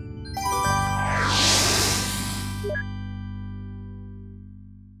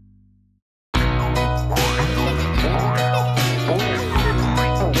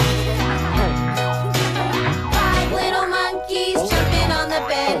 Five little monkeys jumping on the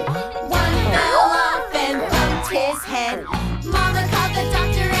bed. One fell off and bumped his head. Mama called the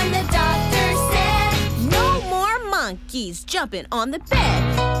doctor and the doctor said, No more monkeys jumping on the bed.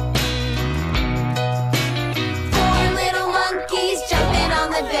 Four little monkeys jumping on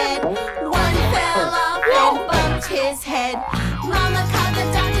the bed. One fell off and bumped his head. Mama called the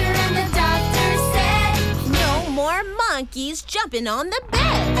doctor and the doctor said, No more monkeys jumping on the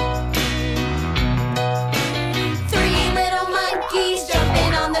bed. Three little monkeys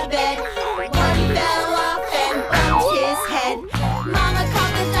jumping on the bed. One fell off and bumped his head. Mama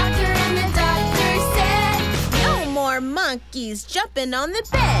called the doctor and the doctor said, No more monkeys jumping on the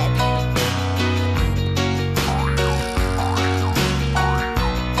bed.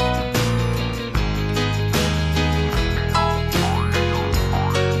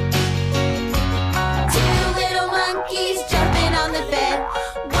 two little monkeys jumping on the bed.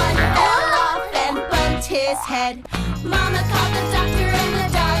 One fell off and bumped his head. Mama called the doctor and the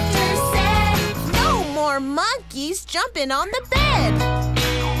doctor said, No more monkeys jumping on the bed.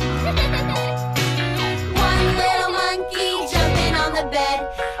 one little monkey jumping on the bed.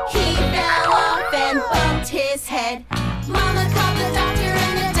 He fell off and bumped his head. Mama called the doctor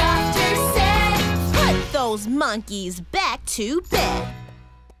and the doctor said, Put those monkeys back to bed.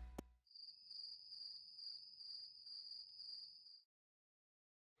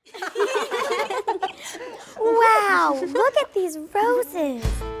 Wow, look at these roses.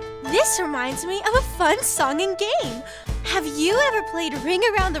 This reminds me of a fun song and game. Have you ever played Ring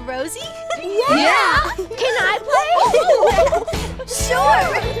Around the Rosie? Yeah. Can I play?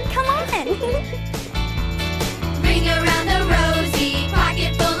 Sure. Come on. ring around the rosy,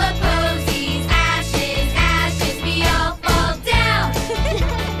 pocket full of posies. Ashes, ashes, we all fall down.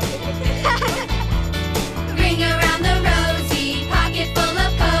 Ring around the rosy, pocket full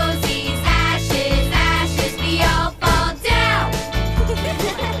of posies. Ashes, ashes, we all fall down.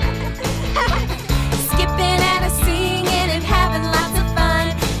 Skipping and singing and having lots of fun.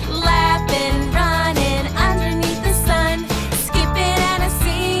 Laughing, running underneath the sun. Skipping and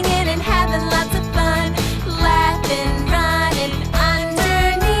singing and having lots of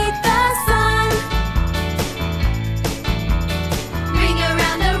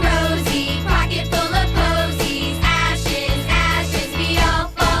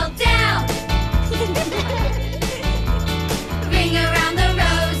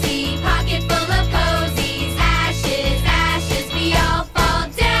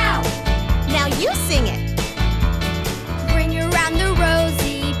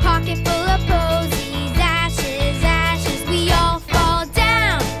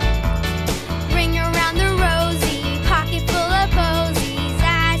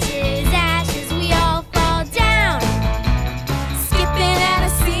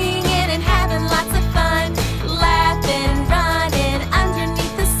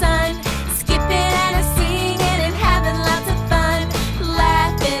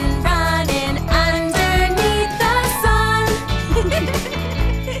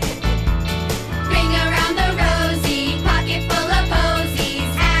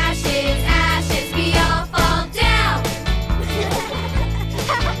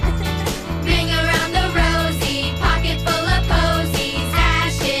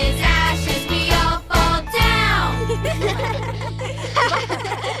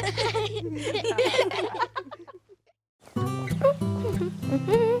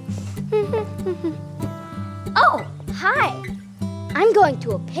Oh, hi. I'm going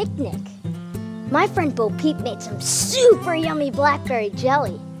to a picnic. My friend Bo Peep made some super yummy blackberry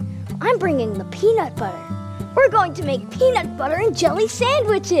jelly. I'm bringing the peanut butter. We're going to make peanut butter and jelly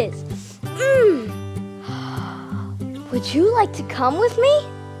sandwiches. Mmm. Would you like to come with me?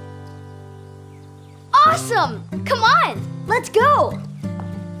 Awesome! Come on, let's go.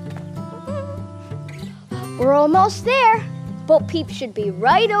 We're almost there. Bo Peep should be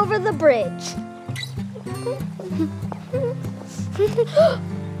right over the bridge.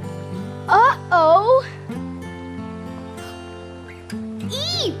 Uh-oh.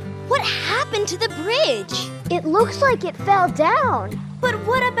 Eve, what happened to the bridge? It looks like it fell down. But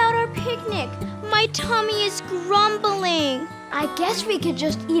what about our picnic? My tummy is grumbling. I guess we could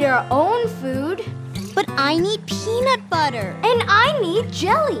just eat our own food. But I need peanut butter. And I need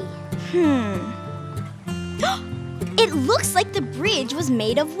jelly. It looks like the bridge was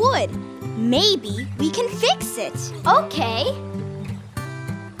made of wood. Maybe we can fix it. Okay.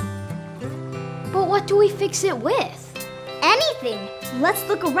 But what do we fix it with? Anything. Let's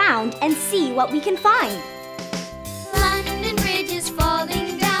look around and see what we can find. London Bridge is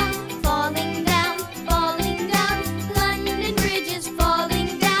falling down, falling down, falling down. London Bridge is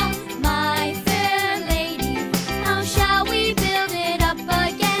falling down, my fair lady. How shall we build it up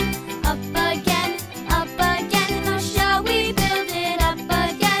again, up again, up again? How shall we build it up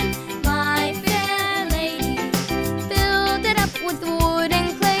again, my fair lady? Build it up with wood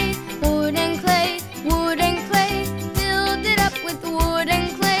and clay, wood and clay, wood and clay. Build it up with wood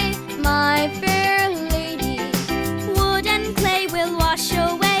and clay, my fair lady. Wood and clay will wash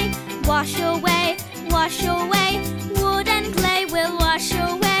away, wash away, wash away. Wood and clay will wash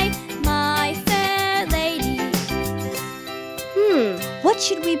away, my fair lady. What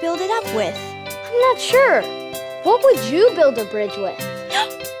should we build it up with? I'm not sure. What would you build a bridge with?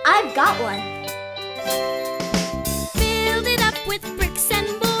 I've got one. Build it up with bricks and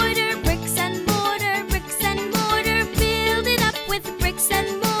mortar, bricks and mortar, bricks and mortar. Build it up with bricks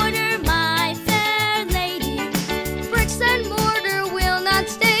and mortar, my fair lady. Bricks and mortar will not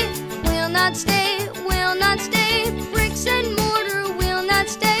stay, will not stay, will not stay. Bricks and mortar will not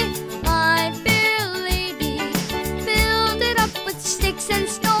stay, my fair lady. Build it up with sticks and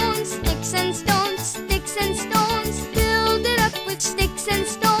stones, sticks and stones, sticks and stones. Build it up with sticks and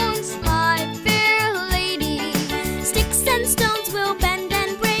stones, my fair lady. Sticks and stones will bend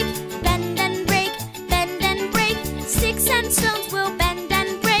and break, bend and break, bend and break. Sticks and stones will bend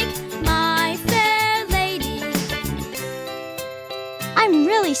and break, my fair lady. I'm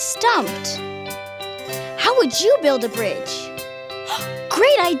really stumped. How would you build a bridge?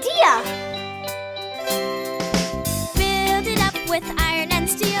 Great idea! Build it up with iron and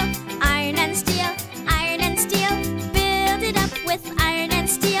steel, iron and steel, iron and steel. Build it up with iron and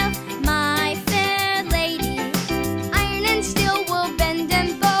steel, my fair lady. Iron and steel will bend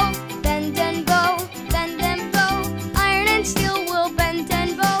and bow, bend and bow, bend and bow. Iron and steel will bend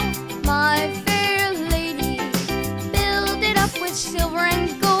and bow, my fair lady. Build it up with silver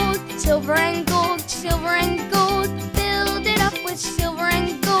and gold, silver and gold, silver and gold. Build it up with silver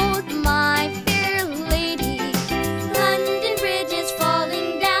and gold, my fair lady. London Bridge is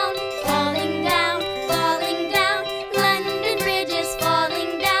falling down, falling down, falling down. London Bridge is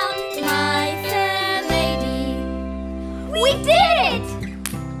falling down, my fair lady. We did it!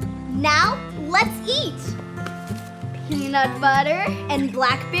 Now, let's eat. Peanut butter And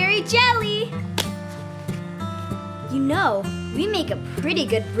blackberry jelly. You know, we make a pretty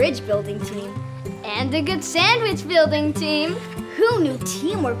good bridge building team. and a good sandwich building team. Who knew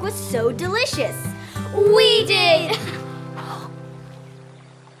teamwork was so delicious? We did!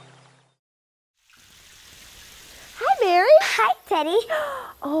 Hi, Mary. Hi, Teddy.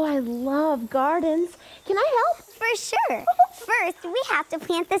 Oh, I love gardens. Can I help? For sure. First, we have to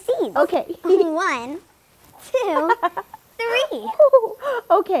plant the seeds. Okay. 1, 2, 3.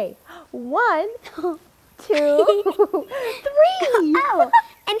 Okay. 1, 2, 3. Oh,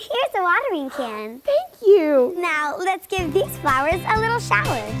 and here's a watering can. Thank you. Now, let's give these flowers a little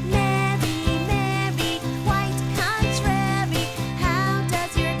shower. Mary, Mary, quite contrary, how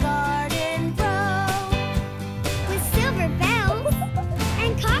does your garden grow? With silver bells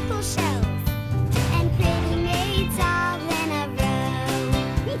and cockle shells and pretty maids all in a row.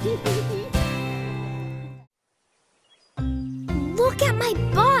 Look at my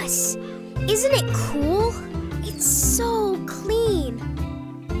bus! Isn't it cool? It's so clean.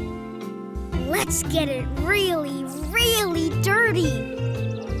 Let's get it really, really dirty.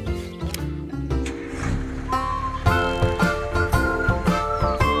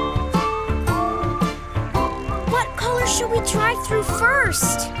 drive through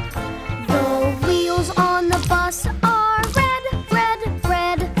first. The wheels on the bus are red, red,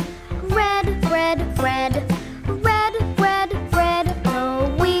 red, red, red, red, red, red, red.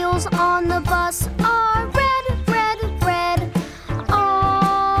 The wheels on the bus are red, red, red,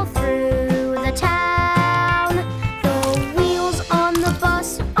 all through the town. The wheels on the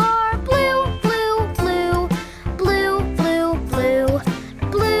bus are blue, blue, blue, blue, blue, blue,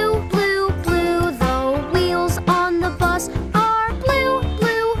 blue, blue, blue. The wheels on the bus are blue,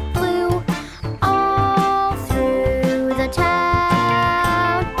 blue, blue, all through the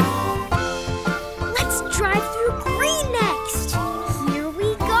town. Let's drive through green next. Here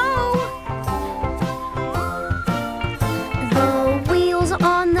we go. The wheels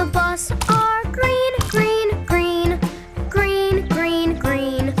on the bus are green, green, green, green, green,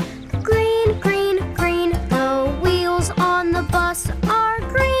 green, green, green, green. The wheels on the bus are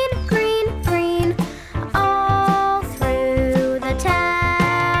green, green, green, all through the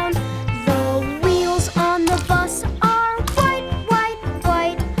town. The wheels on the bus are white, white,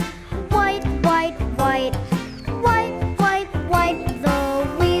 white, white, white, white, white, white, white. The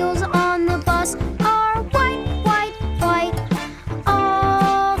wheels on the bus are white, white, white,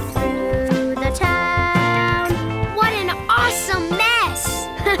 all through the town. What an awesome mess!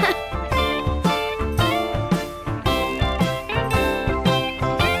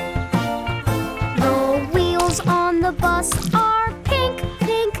 The wheels on the bus are pink,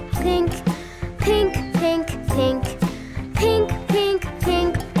 pink, pink, pink, pink, pink, pink, pink,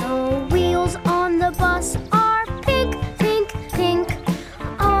 pink. The wheels on the bus are pink, pink, pink,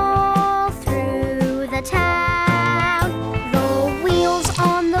 all through the town. The wheels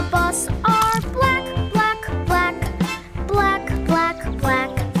on the bus are black, black, black, black, black,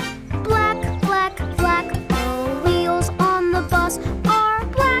 black, black, black, black. The wheels on the bus are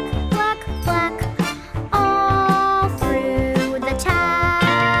black, black, black, all through the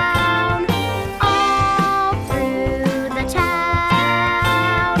town, all through the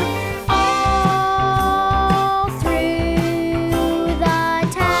town, all through the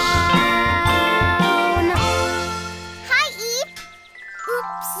town. Hi, Eve.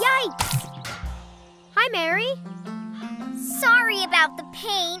 Oops. Yikes. Hi, Mary. Sorry about the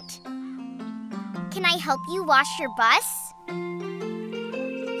paint. Can I help you wash your bus?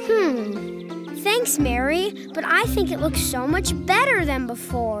 Thanks, Mary, but I think it looks so much better than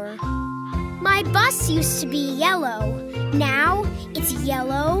before. My bus used to be yellow. Now it's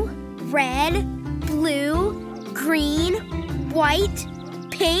yellow, red, blue, green, white,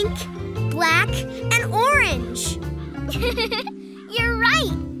 pink, black, and orange. You're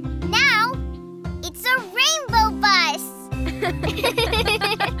right. Now it's a rainbow bus.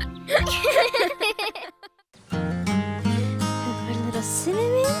 A little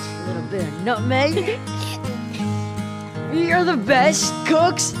cinnamon, a little bit of nutmeg. You're the best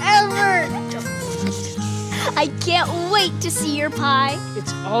cooks ever! I can't wait to see your pie.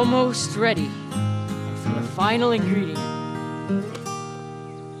 It's almost ready. And for the final ingredient.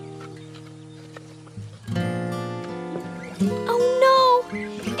 Oh no!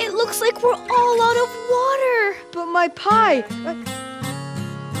 It looks like we're all out of water. But my pie!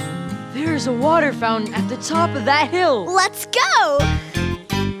 There's a water fountain at the top of that hill. Let's go!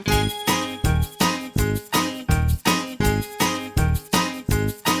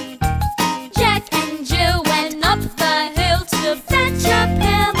 Jack and Jill went up the hill to fetch a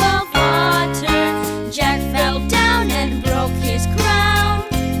pail of water. Jack fell down and broke his crown,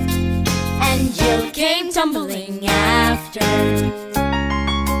 and Jill came tumbling after.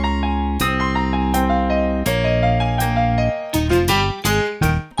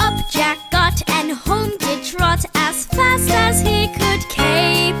 Up Jack got and home did trot as fast as he could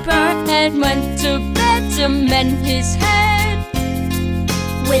caper, and went to bed to mend his head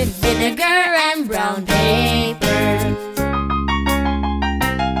with vinegar and brown paper.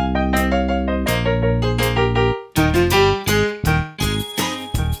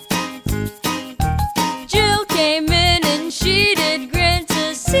 Jill came in and she did grin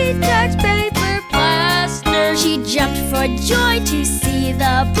to see Jack's paper plaster. She jumped for joy to see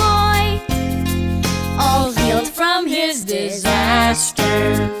the boy all healed from his disaster.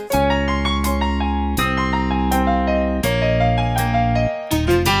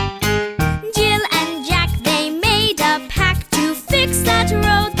 Jill and Jack, they made a pact to fix that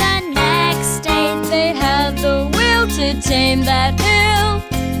road the next day. They had the will to tame that hill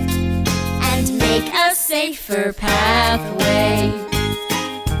and make a safer pathway.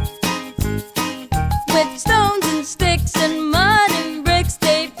 With stones and sticks and mud and bricks,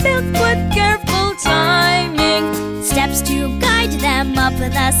 they built with careful timing steps to guide them up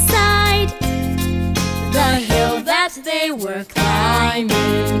the side, the hill that that they were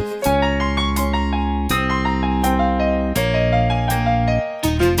climbing.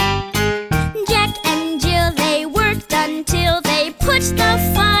 Jack and Jill, they worked until they put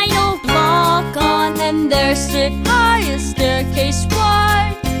the final block on. And there stood high a staircase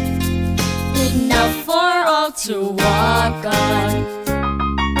wide, Enough for all to walk on.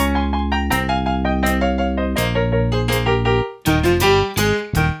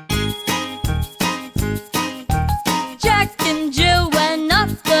 Jack and Jill went up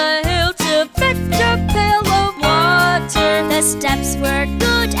the hill to fetch a pail of water. The steps were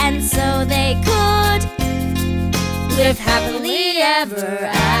good and so they could Live happily ever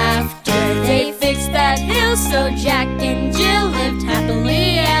after. They fixed that hill so Jack and Jill lived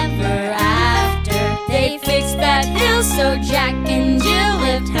happily ever after. They fixed that hill so Jack and Jill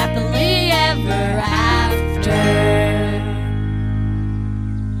lived happily ever after.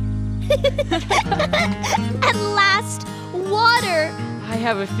 At last, water! I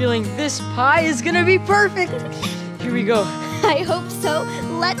have a feeling this pie is gonna be perfect. Here we go. I hope so.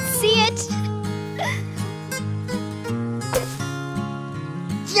 Let's see it.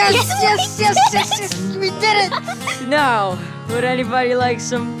 Yes, we did it! Now, would anybody like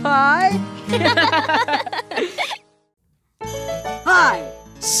some pie? Hi,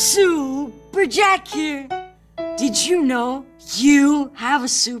 Super Jack here. Did you know you have a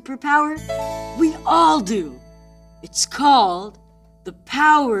superpower? We all do. It's called the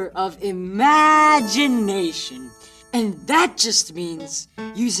power of imagination. And that just means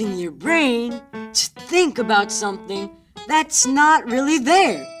using your brain to think about something that's not really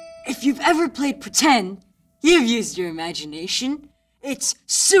there. If you've ever played pretend, you've used your imagination. It's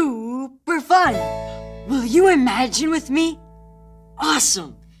super fun. Will you imagine with me?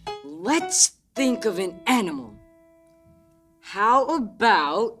 Awesome. Let's think of an animal. How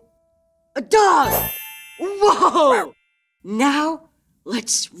about a dog? Whoa! Now,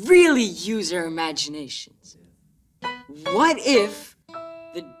 let's really use our imaginations. What if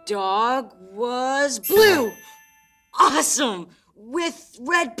the dog was blue? Awesome! With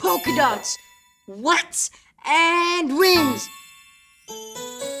red polka dots. What? And wings.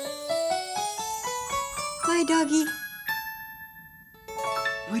 Hi, doggy.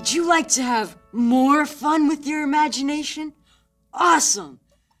 Would you like to have more fun with your imagination? Awesome!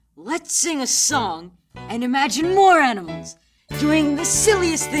 Let's sing a song and imagine more animals doing the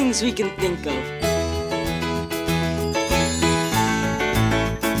silliest things we can think of.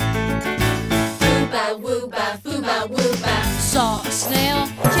 Foo-ba, woo-ba, foo-ba, woo-ba. Saw a snail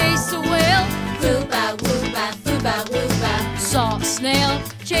chase a whale. Foo-ba, woo-ba, foo-ba, woo-ba. Saw a snail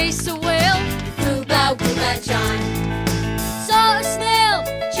chase a whale. Foo-ba, woo-ba, John. Saw a snail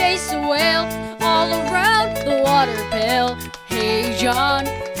chase a whale all around the water pail. Hey John,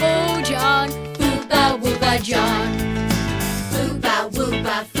 oh John, Foo-ba, woo-ba, John. Foo-ba,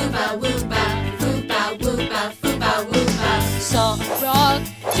 woo-ba, foo-ba, woo-ba. Foo-ba, woo-ba, foo-ba, woo-ba. saw a frog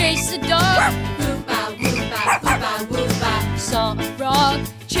chase a dog. Foo-ba, woo-ba, foo-ba, woo-ba. Saw a frog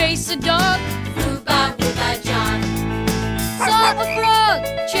chase a dog. Foo-ba, woo-ba, John. Saw a frog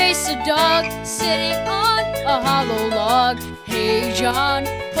chase a dog sitting on a hollow log. Hey John,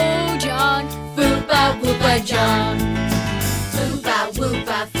 oh John, Foo-ba, woo-ba, John. Foo-ba,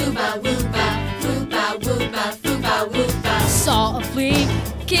 woo-ba, foo-ba, woo-ba. Foo-ba, woo-ba, foo-ba, woo-ba. saw a flea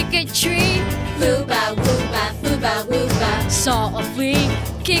kick a tree. Foo-ba, woo-ba, foo-ba, woo-ba. Saw a flea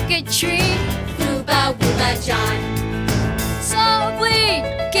kick a tree. Foo-ba, woo-ba, John. Saw a flea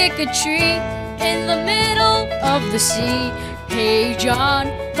kick a tree in the middle of the sea. Hey John,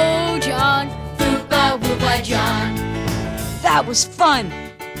 oh John, Foo-ba, woo-ba, John. That was fun!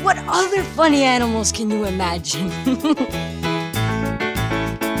 What other funny animals can you imagine?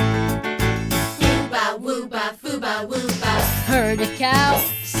 Foo-ba, woo-ba, foo-ba, woo-ba. heard a cow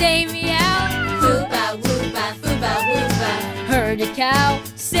say meow. Foo-ba, woo-ba, foo-ba, woo-ba. Heard a cow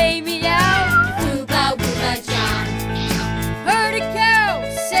say meow. Foo-ba, woo-ba, John. Heard a cow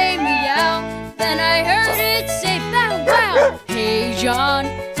say meow. Then I heard it say bow wow. Hey John,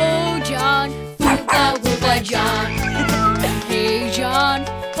 oh John, Foo-ba, woo-ba, John. hey John,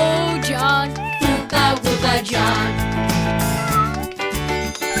 oh John. Foo-ba, woo-ba, John.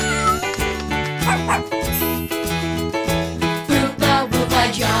 Foo-ba,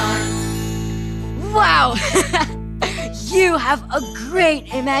 woo-ba, John. Wow! You have a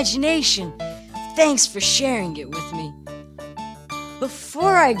great imagination. Thanks for sharing it with me.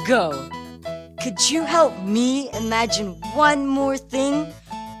 Before I go, could you help me imagine one more thing?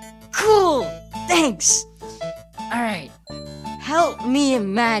 Cool! Thanks! Alright, help me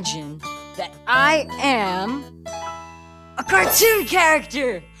imagine that I am a cartoon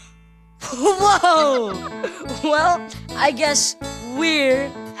character! Whoa! Well, I guess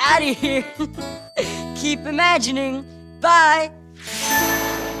we're out of here. Keep imagining. Bye.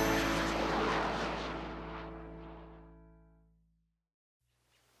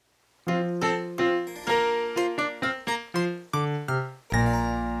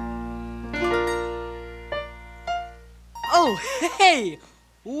 Oh, hey!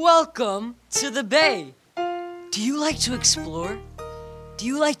 Welcome to the Bay. Do you like to explore? Do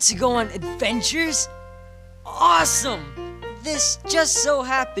you like to go on adventures? Awesome! This just so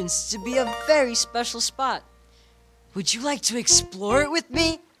happens to be a very special spot. Would you like to explore it with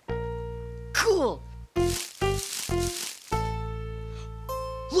me? Cool!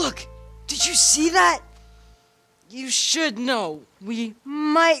 Look! Did you see that? You should know we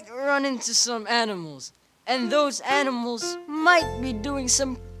might run into some animals. And those animals might be doing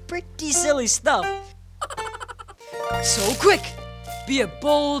some pretty silly stuff. So quick! Be a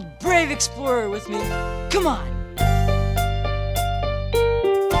bold, brave explorer with me. Come on!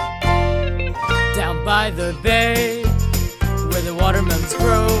 Down by the bay, where the watermelons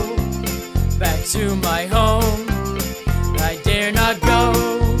grow, back to my home, I dare not go.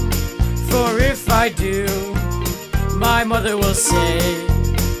 For if I do, my mother will say,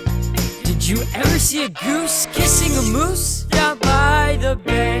 did you ever see a goose kissing a moose? Down by the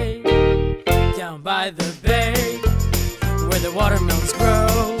bay, down by the bay, where the watermelons grow,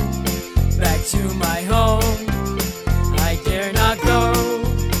 back to my home, I dare not go.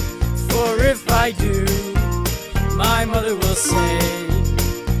 For if I do, my mother will say,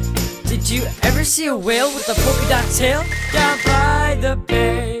 did you ever see a whale with a polka dot tail? Down by the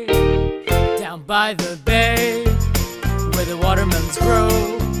bay, down by the bay, where the watermelons grow,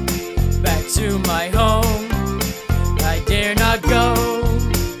 back to my home, I dare not go.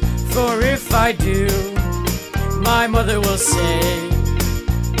 For if I do, my mother will say,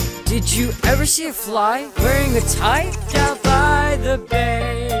 did you ever see a fly wearing a tie? Down by the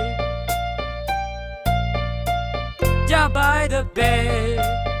bay, down by the bay,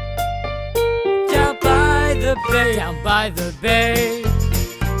 down by the bay, down by the bay,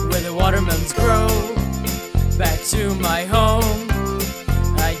 where the watermelons grow, back to my home,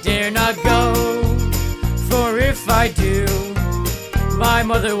 I dare not go. For if I do, my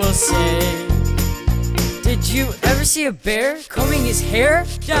mother will say, did you ever see a bear combing his hair?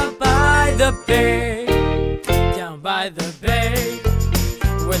 Down by the bay, down by the bay,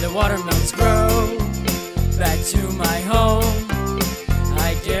 where the watermelons grow, back to my home,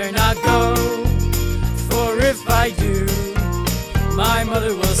 I dare not go. For if I do, my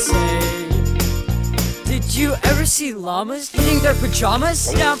mother will say, did you ever see llamas knitting their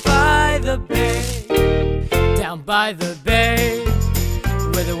pajamas? Down by the bay, down by the bay,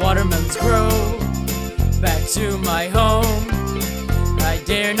 where the watermelons grow, back to my home, I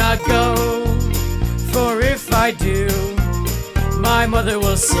dare not go. For if I do, my mother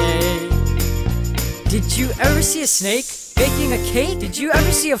will say, did you ever see a snake baking a cake? Did you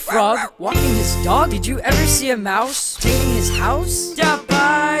ever see a frog walking his dog? Did you ever see a mouse cleaning his house? Down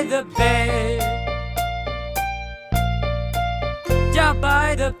by the bay, down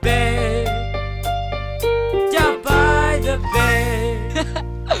by the bay, down by the bay.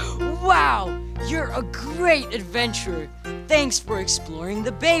 Wow! You're a great adventurer. Thanks for exploring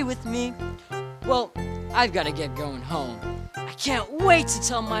the bay with me. Well, I've got to get going home. I can't wait to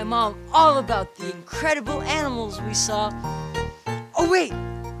tell my mom all about the incredible animals we saw. Oh wait,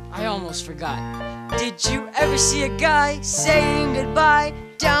 I almost forgot. Did you ever see a guy saying goodbye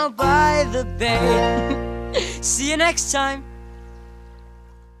down by the bay? See you next time.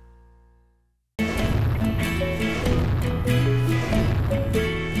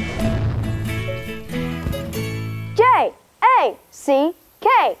 J-A-C-K.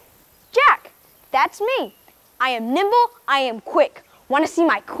 Jack, that's me. I am nimble, I am quick. Want to see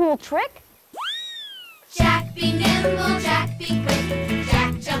my cool trick? Jack be nimble, Jack be quick.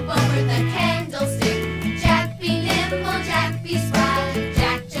 Jack jump over the candlestick. Jack be nimble, Jack be spry.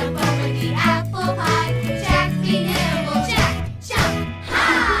 Jack jump over the apple pie. Jack be nimble, Jack jump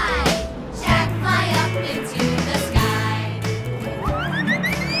high. Jack fly up into the sky.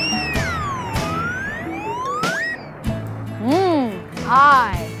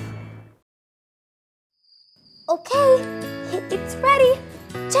 Hi. Okay, it's ready.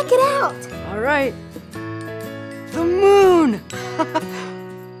 Check it out. All right. The moon!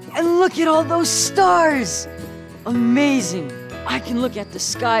 And look at all those stars! Amazing! I can look at the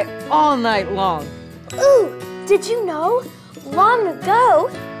sky all night long. Ooh, did you know? Long ago,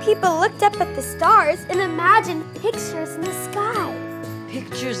 people looked up at the stars and imagined pictures in the sky.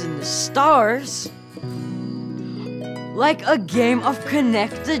 Pictures in the stars? like a game of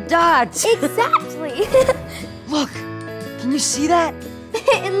connect the dots. Exactly. Look, can you see that?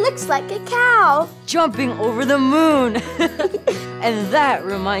 It looks like a cow. Jumping over the moon. And that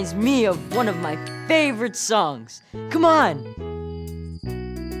reminds me of one of my favorite songs. Come on.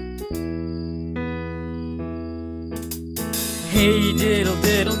 Hey diddle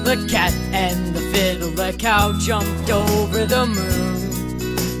diddle, the cat and the fiddle, the cow jumped over the moon.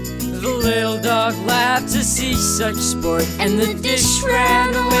 The little dog laughed to see such sport, and the dish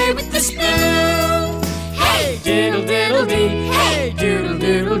ran away with the spoon. Hey diddle diddle dee, hey doodle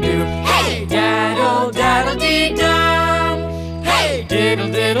doodle doo, hey daddle daddle dee dum. Hey diddle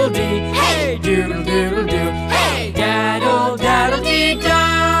diddle dee, hey doodle doodle doo, hey daddle daddle dee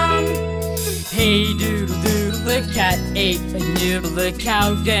dum. Hey doodle doodle, the cat ate, and noodle the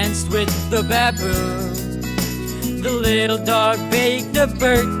cow danced with the baboon. The little dog baked a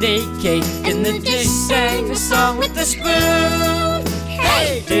birthday cake, and the dish sang a song with the spoon.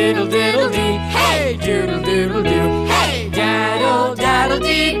 Hey diddle diddle dee, hey doodle doodle doo, hey daddle daddle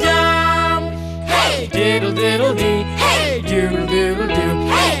dee dum. Hey diddle diddle dee, hey doodle doodle doo,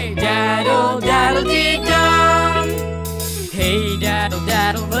 hey daddle daddle dee dum. Hey daddle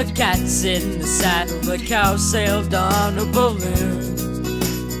daddle, the cat's in the saddle, the cow sailed on a balloon.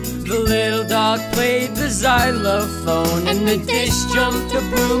 The little dog played the xylophone, and the dish jumped a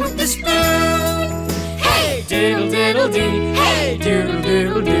broom with the spoon. Hey diddle diddle dee, hey doodle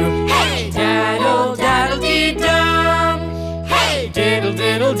doodle doo, hey daddle daddle dee dum. Hey diddle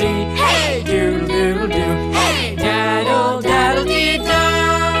diddle dee, hey doodle doodle doo, hey daddle daddle dee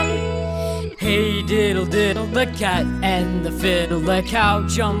dum. Hey diddle diddle, the cat and the fiddle, the cow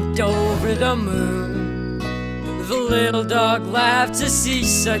jumped over the moon. The little dog laughed to see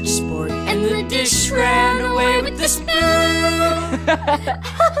such sport, and the dish ran away with the spoon.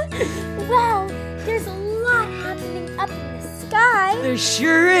 Wow, there's a lot happening up in the sky. There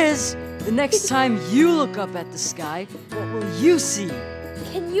sure is. The next time you look up at the sky, what will you see?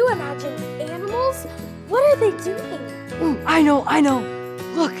 Can you imagine animals? What are they doing? Ooh, I know.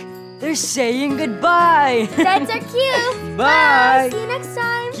 Look, they're saying goodbye. That's our cue. Bye. See you next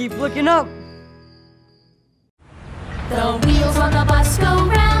time. Keep looking up. The wheels on the bus go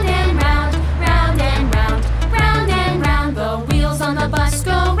round.